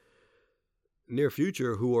the near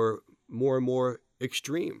future who are more and more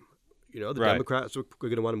extreme. The Right. Democrats are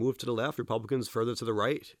going to want to move to the left, Republicans further to the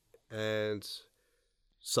right, and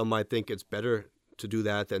some might think it's better to do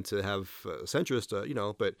that than to have centrist,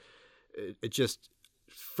 but it just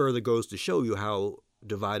further goes to show you how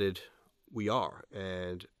divided we are,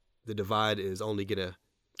 and the divide is only going to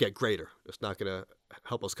get greater. It's not going to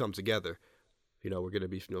help us come together. We're going to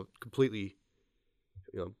be completely,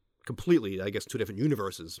 I guess, two different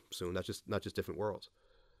universes soon, not just different worlds.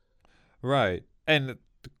 Right. And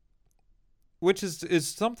which is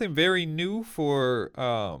something very new for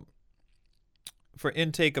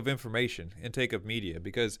intake of information, intake of media,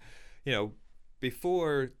 because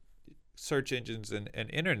before search engines and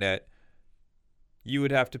internet, you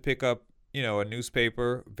would have to pick up a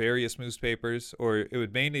newspaper, various newspapers, or it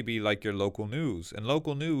would mainly be like your local news. And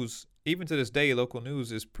local news, even to this day, local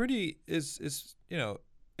news is pretty it's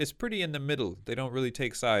pretty in the middle. They don't really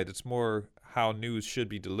take sides. It's more how news should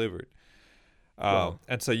be delivered.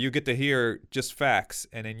 And so you get to hear just facts,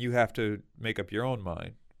 and then you have to make up your own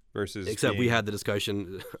mind. Versus Except we had the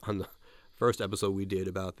discussion on the first episode we did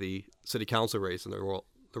about the city council race and the role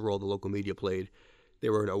the local media played. They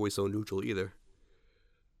weren't always so neutral either.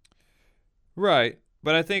 Right,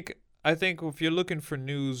 but I think if you're looking for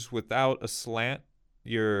news without a slant,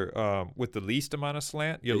 you're with the least amount of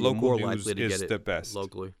slant, your You're local more news likely to is get it the best.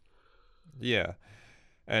 locally. Yeah,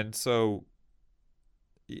 and so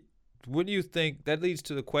what do you think? That leads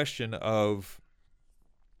to the question of,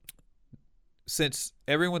 since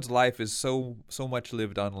everyone's life is so much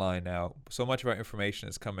lived online now, so much of our information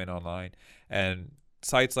is coming online, and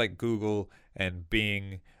sites like Google and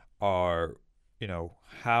Bing are,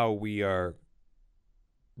 how we are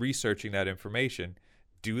researching that information.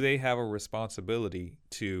 Do they have a responsibility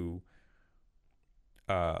to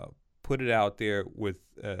put it out there with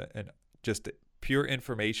just pure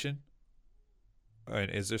information? And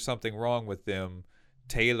is there something wrong with them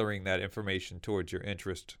tailoring that information towards your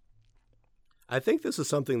interest? I think this is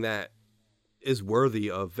something that is worthy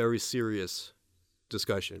of very serious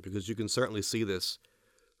discussion, because you can certainly see this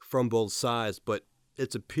from both sides, but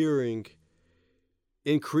it's appearing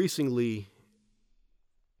increasingly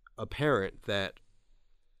apparent that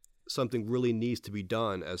something really needs to be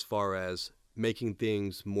done as far as making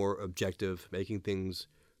things more objective, making things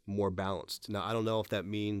more balanced. Now, I don't know if that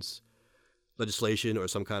means legislation or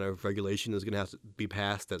some kind of regulation is going to have to be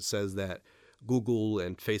passed that says that Google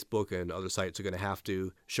and Facebook and other sites are going to have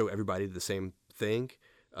to show everybody the same thing.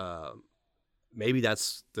 Maybe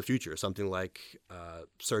that's the future, something like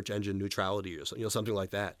search engine neutrality or something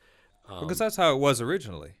like that. Because that's how it was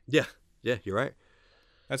originally. Yeah, you're right.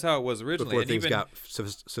 That's how it was originally. Before and things even, got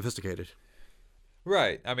sophisticated.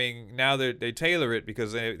 Right. I mean, now they tailor it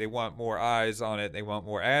because they want more eyes on it. They want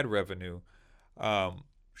more ad revenue.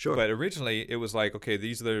 Sure. But originally it was like, okay,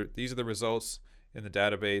 these are the results in the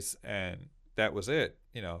database, and that was it.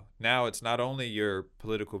 Now it's not only your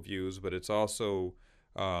political views, but it's also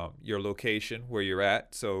your location, where you're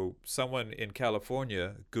at. So someone in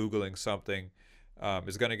California Googling something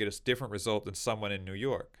is going to get a different result than someone in New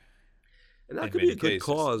York. And that could be a good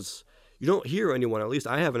cause. You don't hear anyone, at least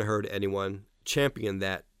I haven't heard anyone, champion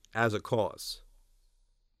that as a cause.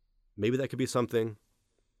 Maybe that could be something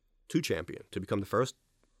to champion, to become the first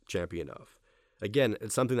champion of. Again,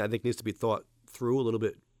 it's something that I think needs to be thought through a little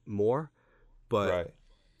bit more. But Right.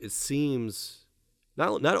 it seems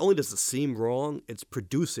not only does it seem wrong, it's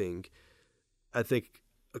producing, I think,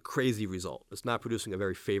 a crazy result. It's not producing a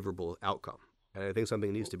very favorable outcome, and I think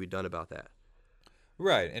something needs to be done about that.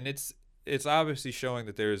 Right, and it's obviously showing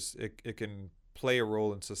that it can play a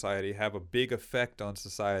role in society, have a big effect on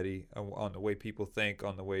society, on the way people think,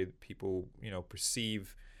 on the way people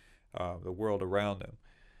perceive the world around them.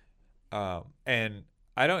 And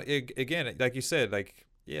I don't again, like you said, like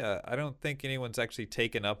yeah, I don't think anyone's actually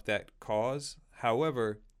taken up that cause.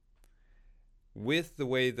 However, with the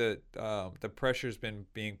way that the pressure's been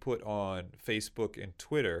being put on Facebook and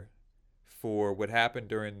Twitter for what happened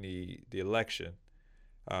during the election,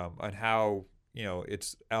 on how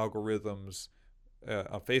its algorithms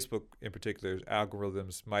on Facebook in particular,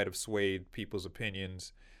 algorithms might have swayed people's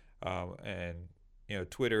opinions, and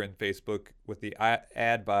Twitter and Facebook with the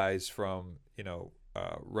ad buys from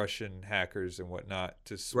Russian hackers and whatnot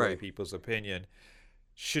to sway Right. people's opinion.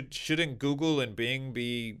 Shouldn't Google and Bing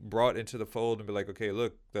be brought into the fold and be like, okay,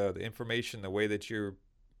 look, the information, the way that you're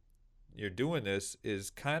doing this is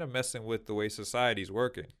kind of messing with the way society's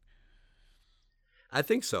working. I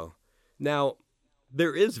think so. Now,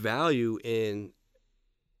 there is value in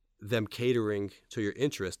them catering to your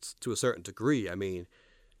interests to a certain degree. I mean,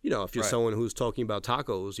 if you're Right. someone who's talking about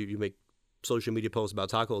tacos, you make social media posts about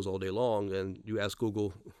tacos all day long, and you ask Google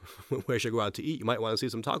where should I go out to eat, you might want to see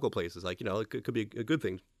some taco places. Like, it could be a good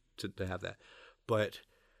thing to have that. But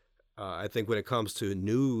I think when it comes to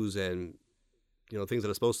news and, things that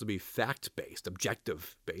are supposed to be fact-based,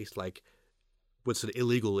 objective-based, like what's an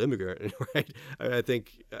illegal immigrant, right? I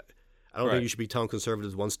think, I don't Right. think you should be telling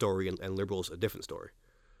conservatives one story and liberals a different story.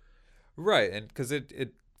 Right, and because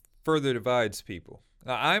it further divides people.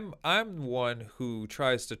 Now, I'm one who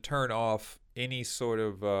tries to turn off any sort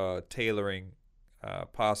of tailoring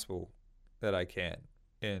possible that I can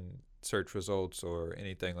in search results or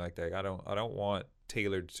anything like that. I don't want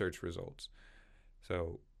tailored search results.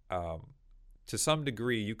 So to some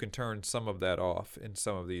degree, you can turn some of that off in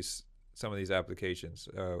some of these applications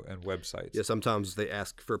and websites. Yeah, sometimes they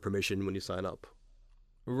ask for permission when you sign up.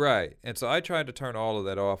 Right, and so I try to turn all of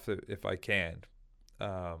that off if I can,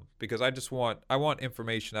 because I want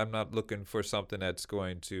information. I'm not looking for something that's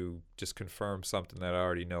going to just confirm something that I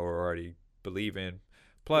already know or already believe in.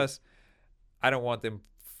 Plus, I don't want them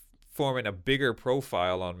forming a bigger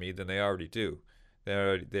profile on me than they already do. They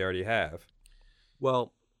already have.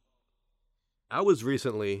 Well, I was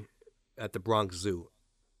recently at the Bronx Zoo,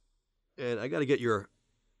 and I got to get your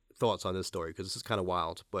thoughts on this story because this is kind of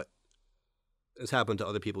wild, but it's happened to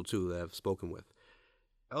other people too that I've spoken with.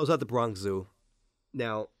 I was at the Bronx Zoo.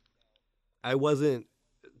 Now, I wasn't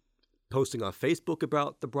posting on Facebook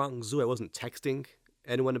about the Bronx Zoo. I wasn't texting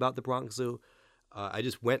anyone about the Bronx Zoo. I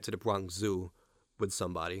just went to the Bronx Zoo with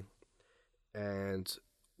somebody, and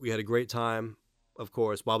we had a great time. Of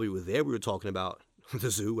course, while we were there, we were talking about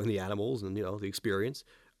the zoo and the animals and the experience.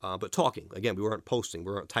 But talking again, we weren't posting,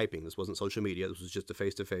 we weren't typing. This wasn't social media. This was just a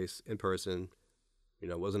face-to-face, in person.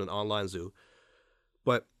 It wasn't an online zoo.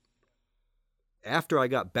 But after I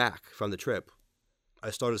got back from the trip, I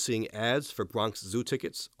started seeing ads for Bronx Zoo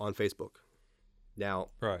tickets on Facebook. Now,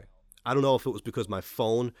 Right. I don't know if it was because my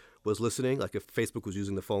phone was listening, like if Facebook was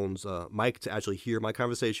using the phone's mic to actually hear my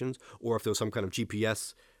conversations, or if there was some kind of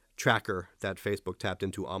GPS tracker that Facebook tapped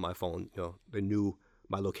into on my phone. They knew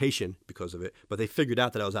my location because of it, but they figured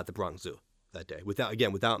out that I was at the Bronx Zoo that day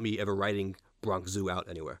without me ever writing Bronx Zoo out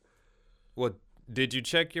anywhere. Well, did you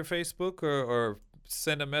check your Facebook or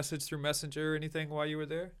send a message through Messenger or anything while you were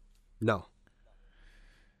there? No.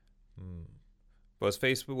 Was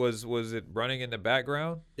Facebook was it running in the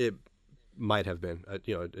background? It might have been. It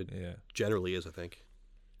Yeah. generally is, I think.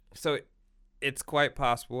 So it's quite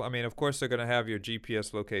possible. I mean, of course, they're going to have your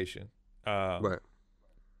GPS location, Right.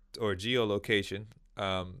 or geolocation,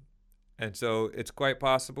 and so it's quite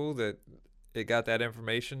possible that it got that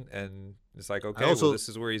information, and it's like, okay, also- well, this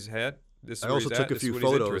is where he's at. This is I where also he's took at. a This few is what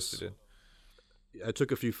he's photos. interested in. I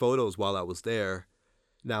took a few photos while I was there.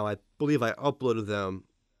 Now, I believe I uploaded them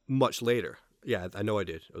much later. Yeah, I know I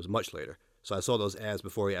did. It was much later. So I saw those ads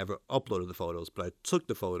before I ever uploaded the photos, but I took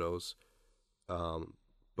the photos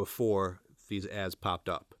before these ads popped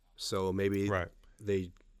up. So maybe Right.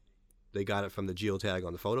 they got it from the geotag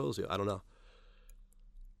on the photos. I don't know.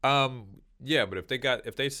 Yeah, but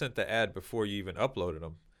if they sent the ad before you even uploaded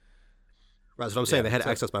them, Right, that's what I'm saying. Yeah, They had to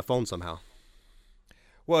so- access my phone somehow.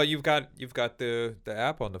 well, you've got the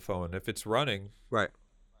app on the phone. If it's running, Right.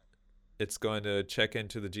 it's going to check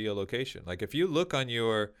into the geolocation. Like if you look on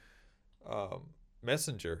your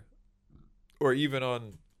Messenger or even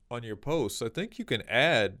on your posts, I think you can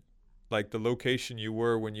add like the location you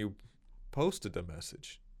were when you posted the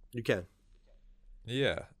message. You can.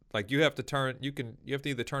 Yeah, like you have to turn. You have to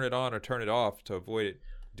either turn it on or turn it off to avoid it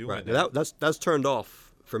doing Right. Now that. that's turned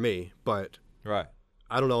off for me, but Right.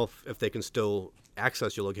 I don't know if they can still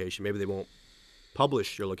access your location. Maybe they won't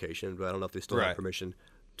publish your location, but I don't know if they still have Right. permission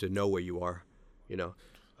to know where you are. You know,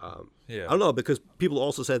 Yeah. I don't know, because people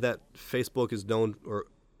also said that Facebook is known, or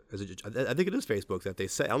I think it is Facebook that they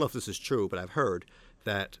say. I don't know if this is true, but I've heard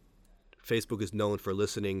that Facebook is known for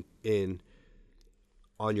listening in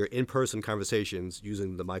on your in-person conversations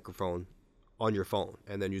using the microphone on your phone,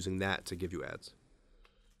 and then using that to give you ads.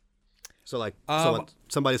 So like Um,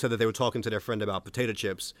 somebody said that they were talking to their friend about potato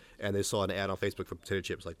chips, and they saw an ad on Facebook for potato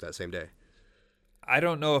chips like that same day. I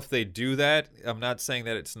don't know if they do that. I'm not saying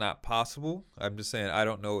that it's not possible. I'm just saying I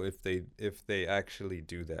don't know if they actually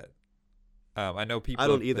do that. I know people I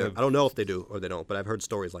don't either. have I don't know if they do or they don't, but I've heard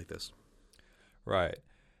stories like this. right.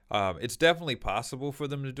 It's definitely possible for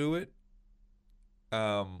them to do it.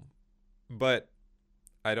 But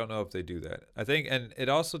I don't know if they do that. I think, and it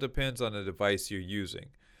also depends on the device you're using.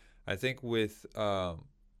 I think with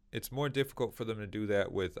it's more difficult for them to do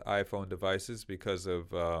that with iPhone devices because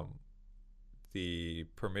of the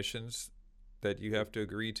permissions that you have to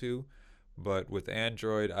agree to. But with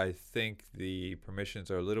Android, I think the permissions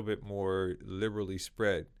are a little bit more liberally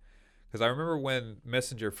spread. Because I remember when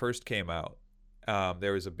Messenger first came out,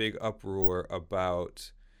 there was a big uproar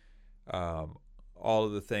about all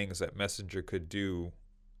of the things that Messenger could do,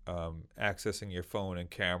 accessing your phone and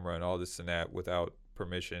camera and all this and that without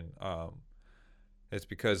permission. It's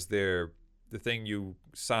because the thing you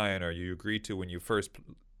sign or you agree to when you first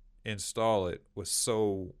install it was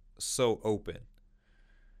so open,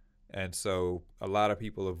 and so a lot of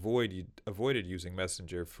people avoided using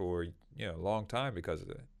Messenger for a long time because of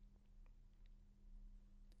that.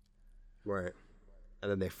 Right. And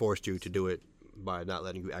then they forced you to do it by not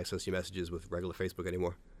letting you access your messages with regular Facebook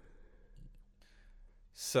anymore.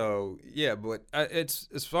 So yeah, but it's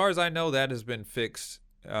as far as I know that has been fixed,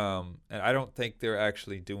 and I don't think they're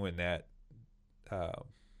actually doing that, uh,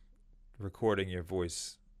 recording your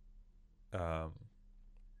voice. Um,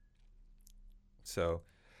 so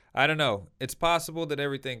I don't know. It's possible that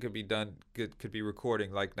everything could be done, could be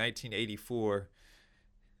recording like 1984.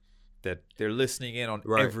 That they're listening in on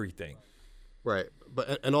Right. everything. Right.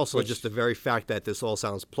 But and also Which- just the very fact that this all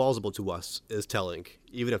sounds plausible to us is telling,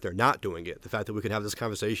 even if they're not doing it. The fact that we can have this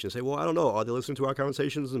conversation and say, well, I don't know, are they listening to our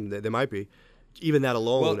conversations? And they might be. Even that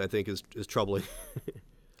alone, Well- I think, is troubling.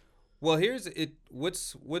 Well, here's it.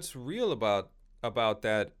 What's real about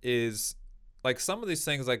that is like some of these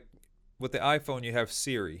things. Like with the iPhone, you have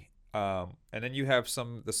Siri, and then you have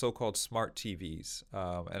the so-called smart TVs,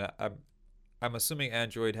 and I'm assuming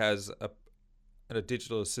Android has a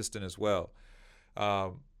digital assistant as well.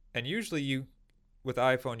 And usually with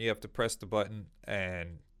iPhone, you have to press the button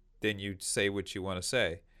and then you say what you want to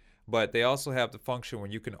say. But they also have the function where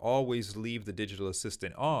you can always leave the digital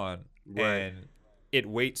assistant on, Right. and it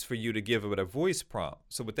waits for you to give it a voice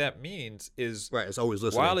prompt. So what that means is Right. It's always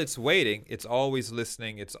listening. while it's waiting, it's always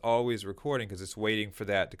listening, it's always recording because it's waiting for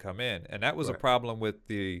that to come in. And that was a Right. problem with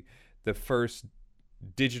the first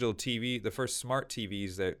digital TV, the first smart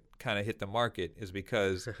TVs that kind of hit the market, is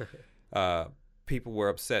because people were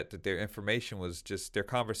upset that their information was just, their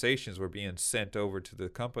conversations were being sent over to the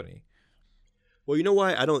company. Well, you know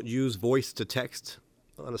why I don't use voice to text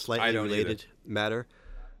on a slightly I don't related matter?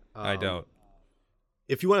 I don't.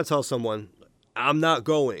 If you want to tell someone, I'm not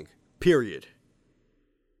going, period,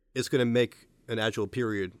 it's going to make an actual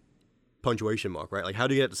period punctuation mark, right? Like, how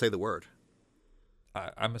do you get to say the word?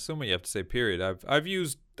 I'm assuming you have to say period. I've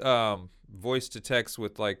used voice to text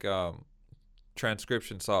with like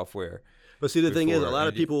transcription software. But see, the thing is, a Before, lot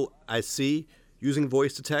of and you- people I see using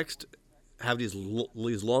voice to text have these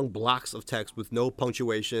long blocks of text with no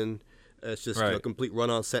punctuation. It's just Right. complete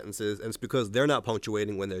run-on sentences, and it's because they're not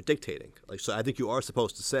punctuating when they're dictating. Like, so I think you are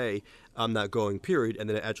supposed to say, "I'm not going," period, and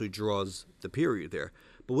then it actually draws the period there.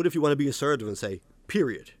 But what if you want to be assertive and say,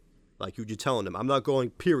 "period," like you're telling them, "I'm not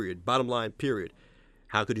going," period. Bottom line, period.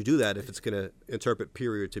 How could you do that if it's going to interpret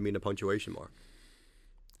period to mean a punctuation mark?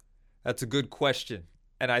 That's a good question.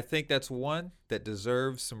 And I think that's one that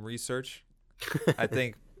deserves some research. I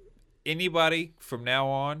think anybody from now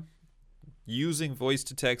on using voice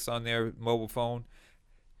to text on their mobile phone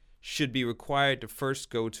should be required to first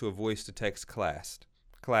go to a voice to text class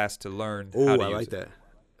to learn Oh, how to I use like it. that.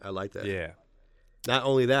 I like that. Yeah. Not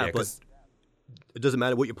only that, Yeah, but 'cause- it doesn't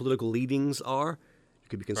matter what your political leanings are. You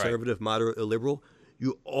could be conservative, moderate, or liberal.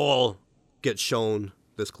 You all get shown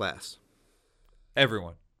this class.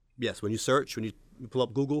 everyone. Yes, when you search, when you pull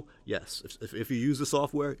up Google, yes. If you use the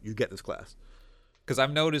software, you get this class. Because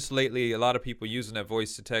I've noticed lately a lot of people using that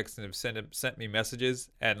voice to text and have sent me messages,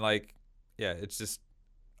 and like, yeah, it's just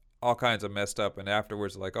all kinds of messed up. And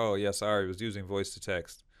afterwards, like, oh yeah, sorry, I was using voice to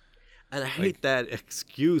text. And I hate Like, that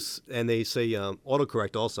excuse. And they say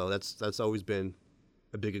autocorrect also. That's always been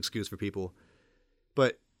a big excuse for people.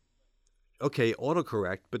 But okay,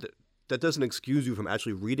 autocorrect, but that doesn't excuse you from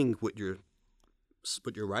actually reading what you're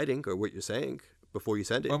writing or what you're saying before you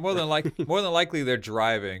send it. well, more than likely they're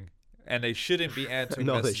driving, and they shouldn't be answering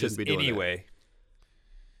No, they shouldn't messages be doing that. anyway.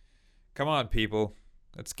 Come on, people,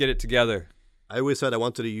 let's get it together. I always said I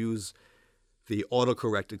wanted to use the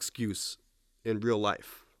autocorrect excuse in real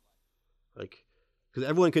life, like, because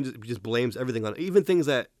everyone can just blames everything on even things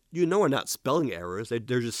that are not spelling errors. They're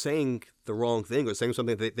just saying the wrong thing or saying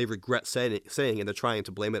something they regret saying, and they're trying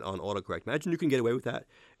to blame it on autocorrect. Imagine you can get away with that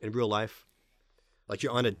in real life. Like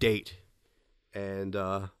you're on a date, and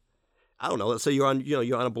I don't know. Let's say you're on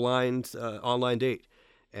a blind online date,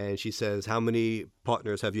 and she says, "How many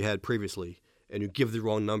partners have you had previously?" And you give the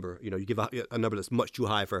wrong number. You give a number that's much too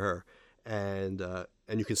high for her, and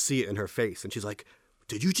you can see it in her face, and she's like,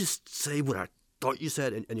 "Did you just say what I thought you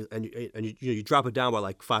said?" And you drop it down by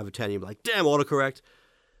like 5 or 10. And you're like, "Damn, autocorrect."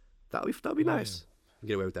 That'd be nice.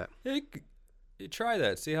 Get away with that. Yeah, you try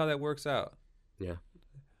that. See how that works out. Yeah.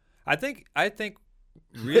 I think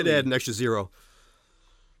Really really add an extra zero.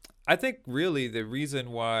 I think really the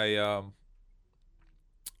reason why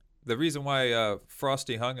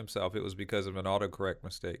Frosty hung himself, it was because of an autocorrect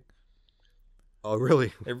mistake. Oh,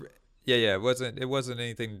 really? Yeah. It wasn't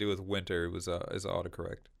anything to do with winter. It was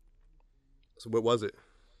autocorrect. So what was it?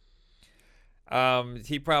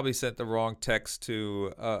 He probably sent the wrong text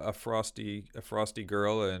to a frosty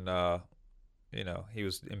girl, and he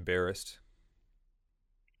was embarrassed.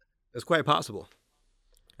 It's quite possible.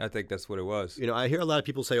 I think that's what it was. I hear a lot of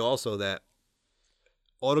people say also that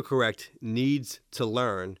autocorrect needs to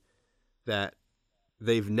learn that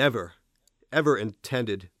they've never, ever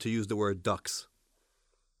intended to use the word ducks.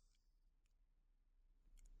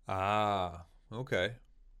 Ah, okay.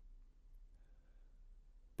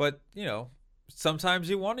 But, sometimes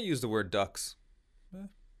you want to use the word ducks.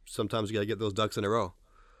 Sometimes you got to get those ducks in a row.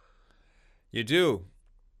 You do.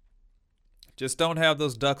 Just don't have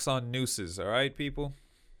those ducks on nooses, all right, people?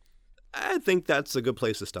 I think that's a good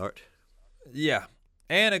place to start. Yeah.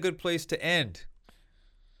 And a good place to end.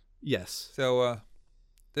 Yes. So,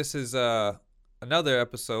 this is another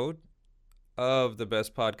episode of the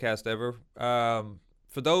best podcast ever.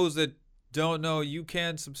 For those that don't know, you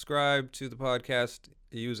can subscribe to the podcast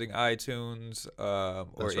using iTunes or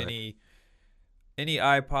right. any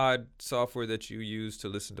iPod software that you use to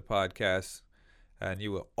listen to podcasts, and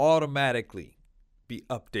you will automatically be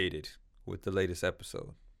updated with the latest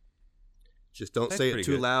episode. Just don't That's say it pretty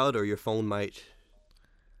too good. loud or your phone might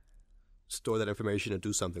store that information and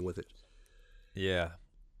do something with it. Yeah.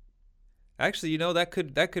 Actually,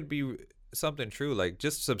 that could be something true. Like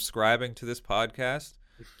just subscribing to this podcast,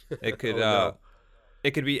 it could Oh, no.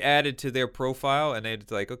 it could be added to their profile, and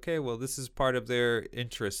they'd like, okay, well, this is part of their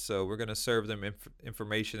interest, so we're gonna serve them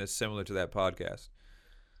information that's similar to that podcast.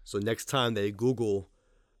 So next time they Google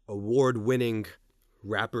award-winning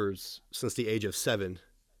rappers since the age of 7,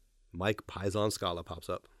 Mike Pison Scala pops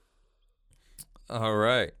up. All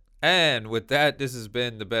right. And with that, this has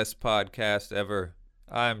been the best podcast ever.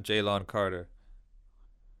 I'm Jaylon Carter.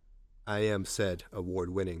 I am said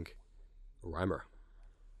award-winning rhymer.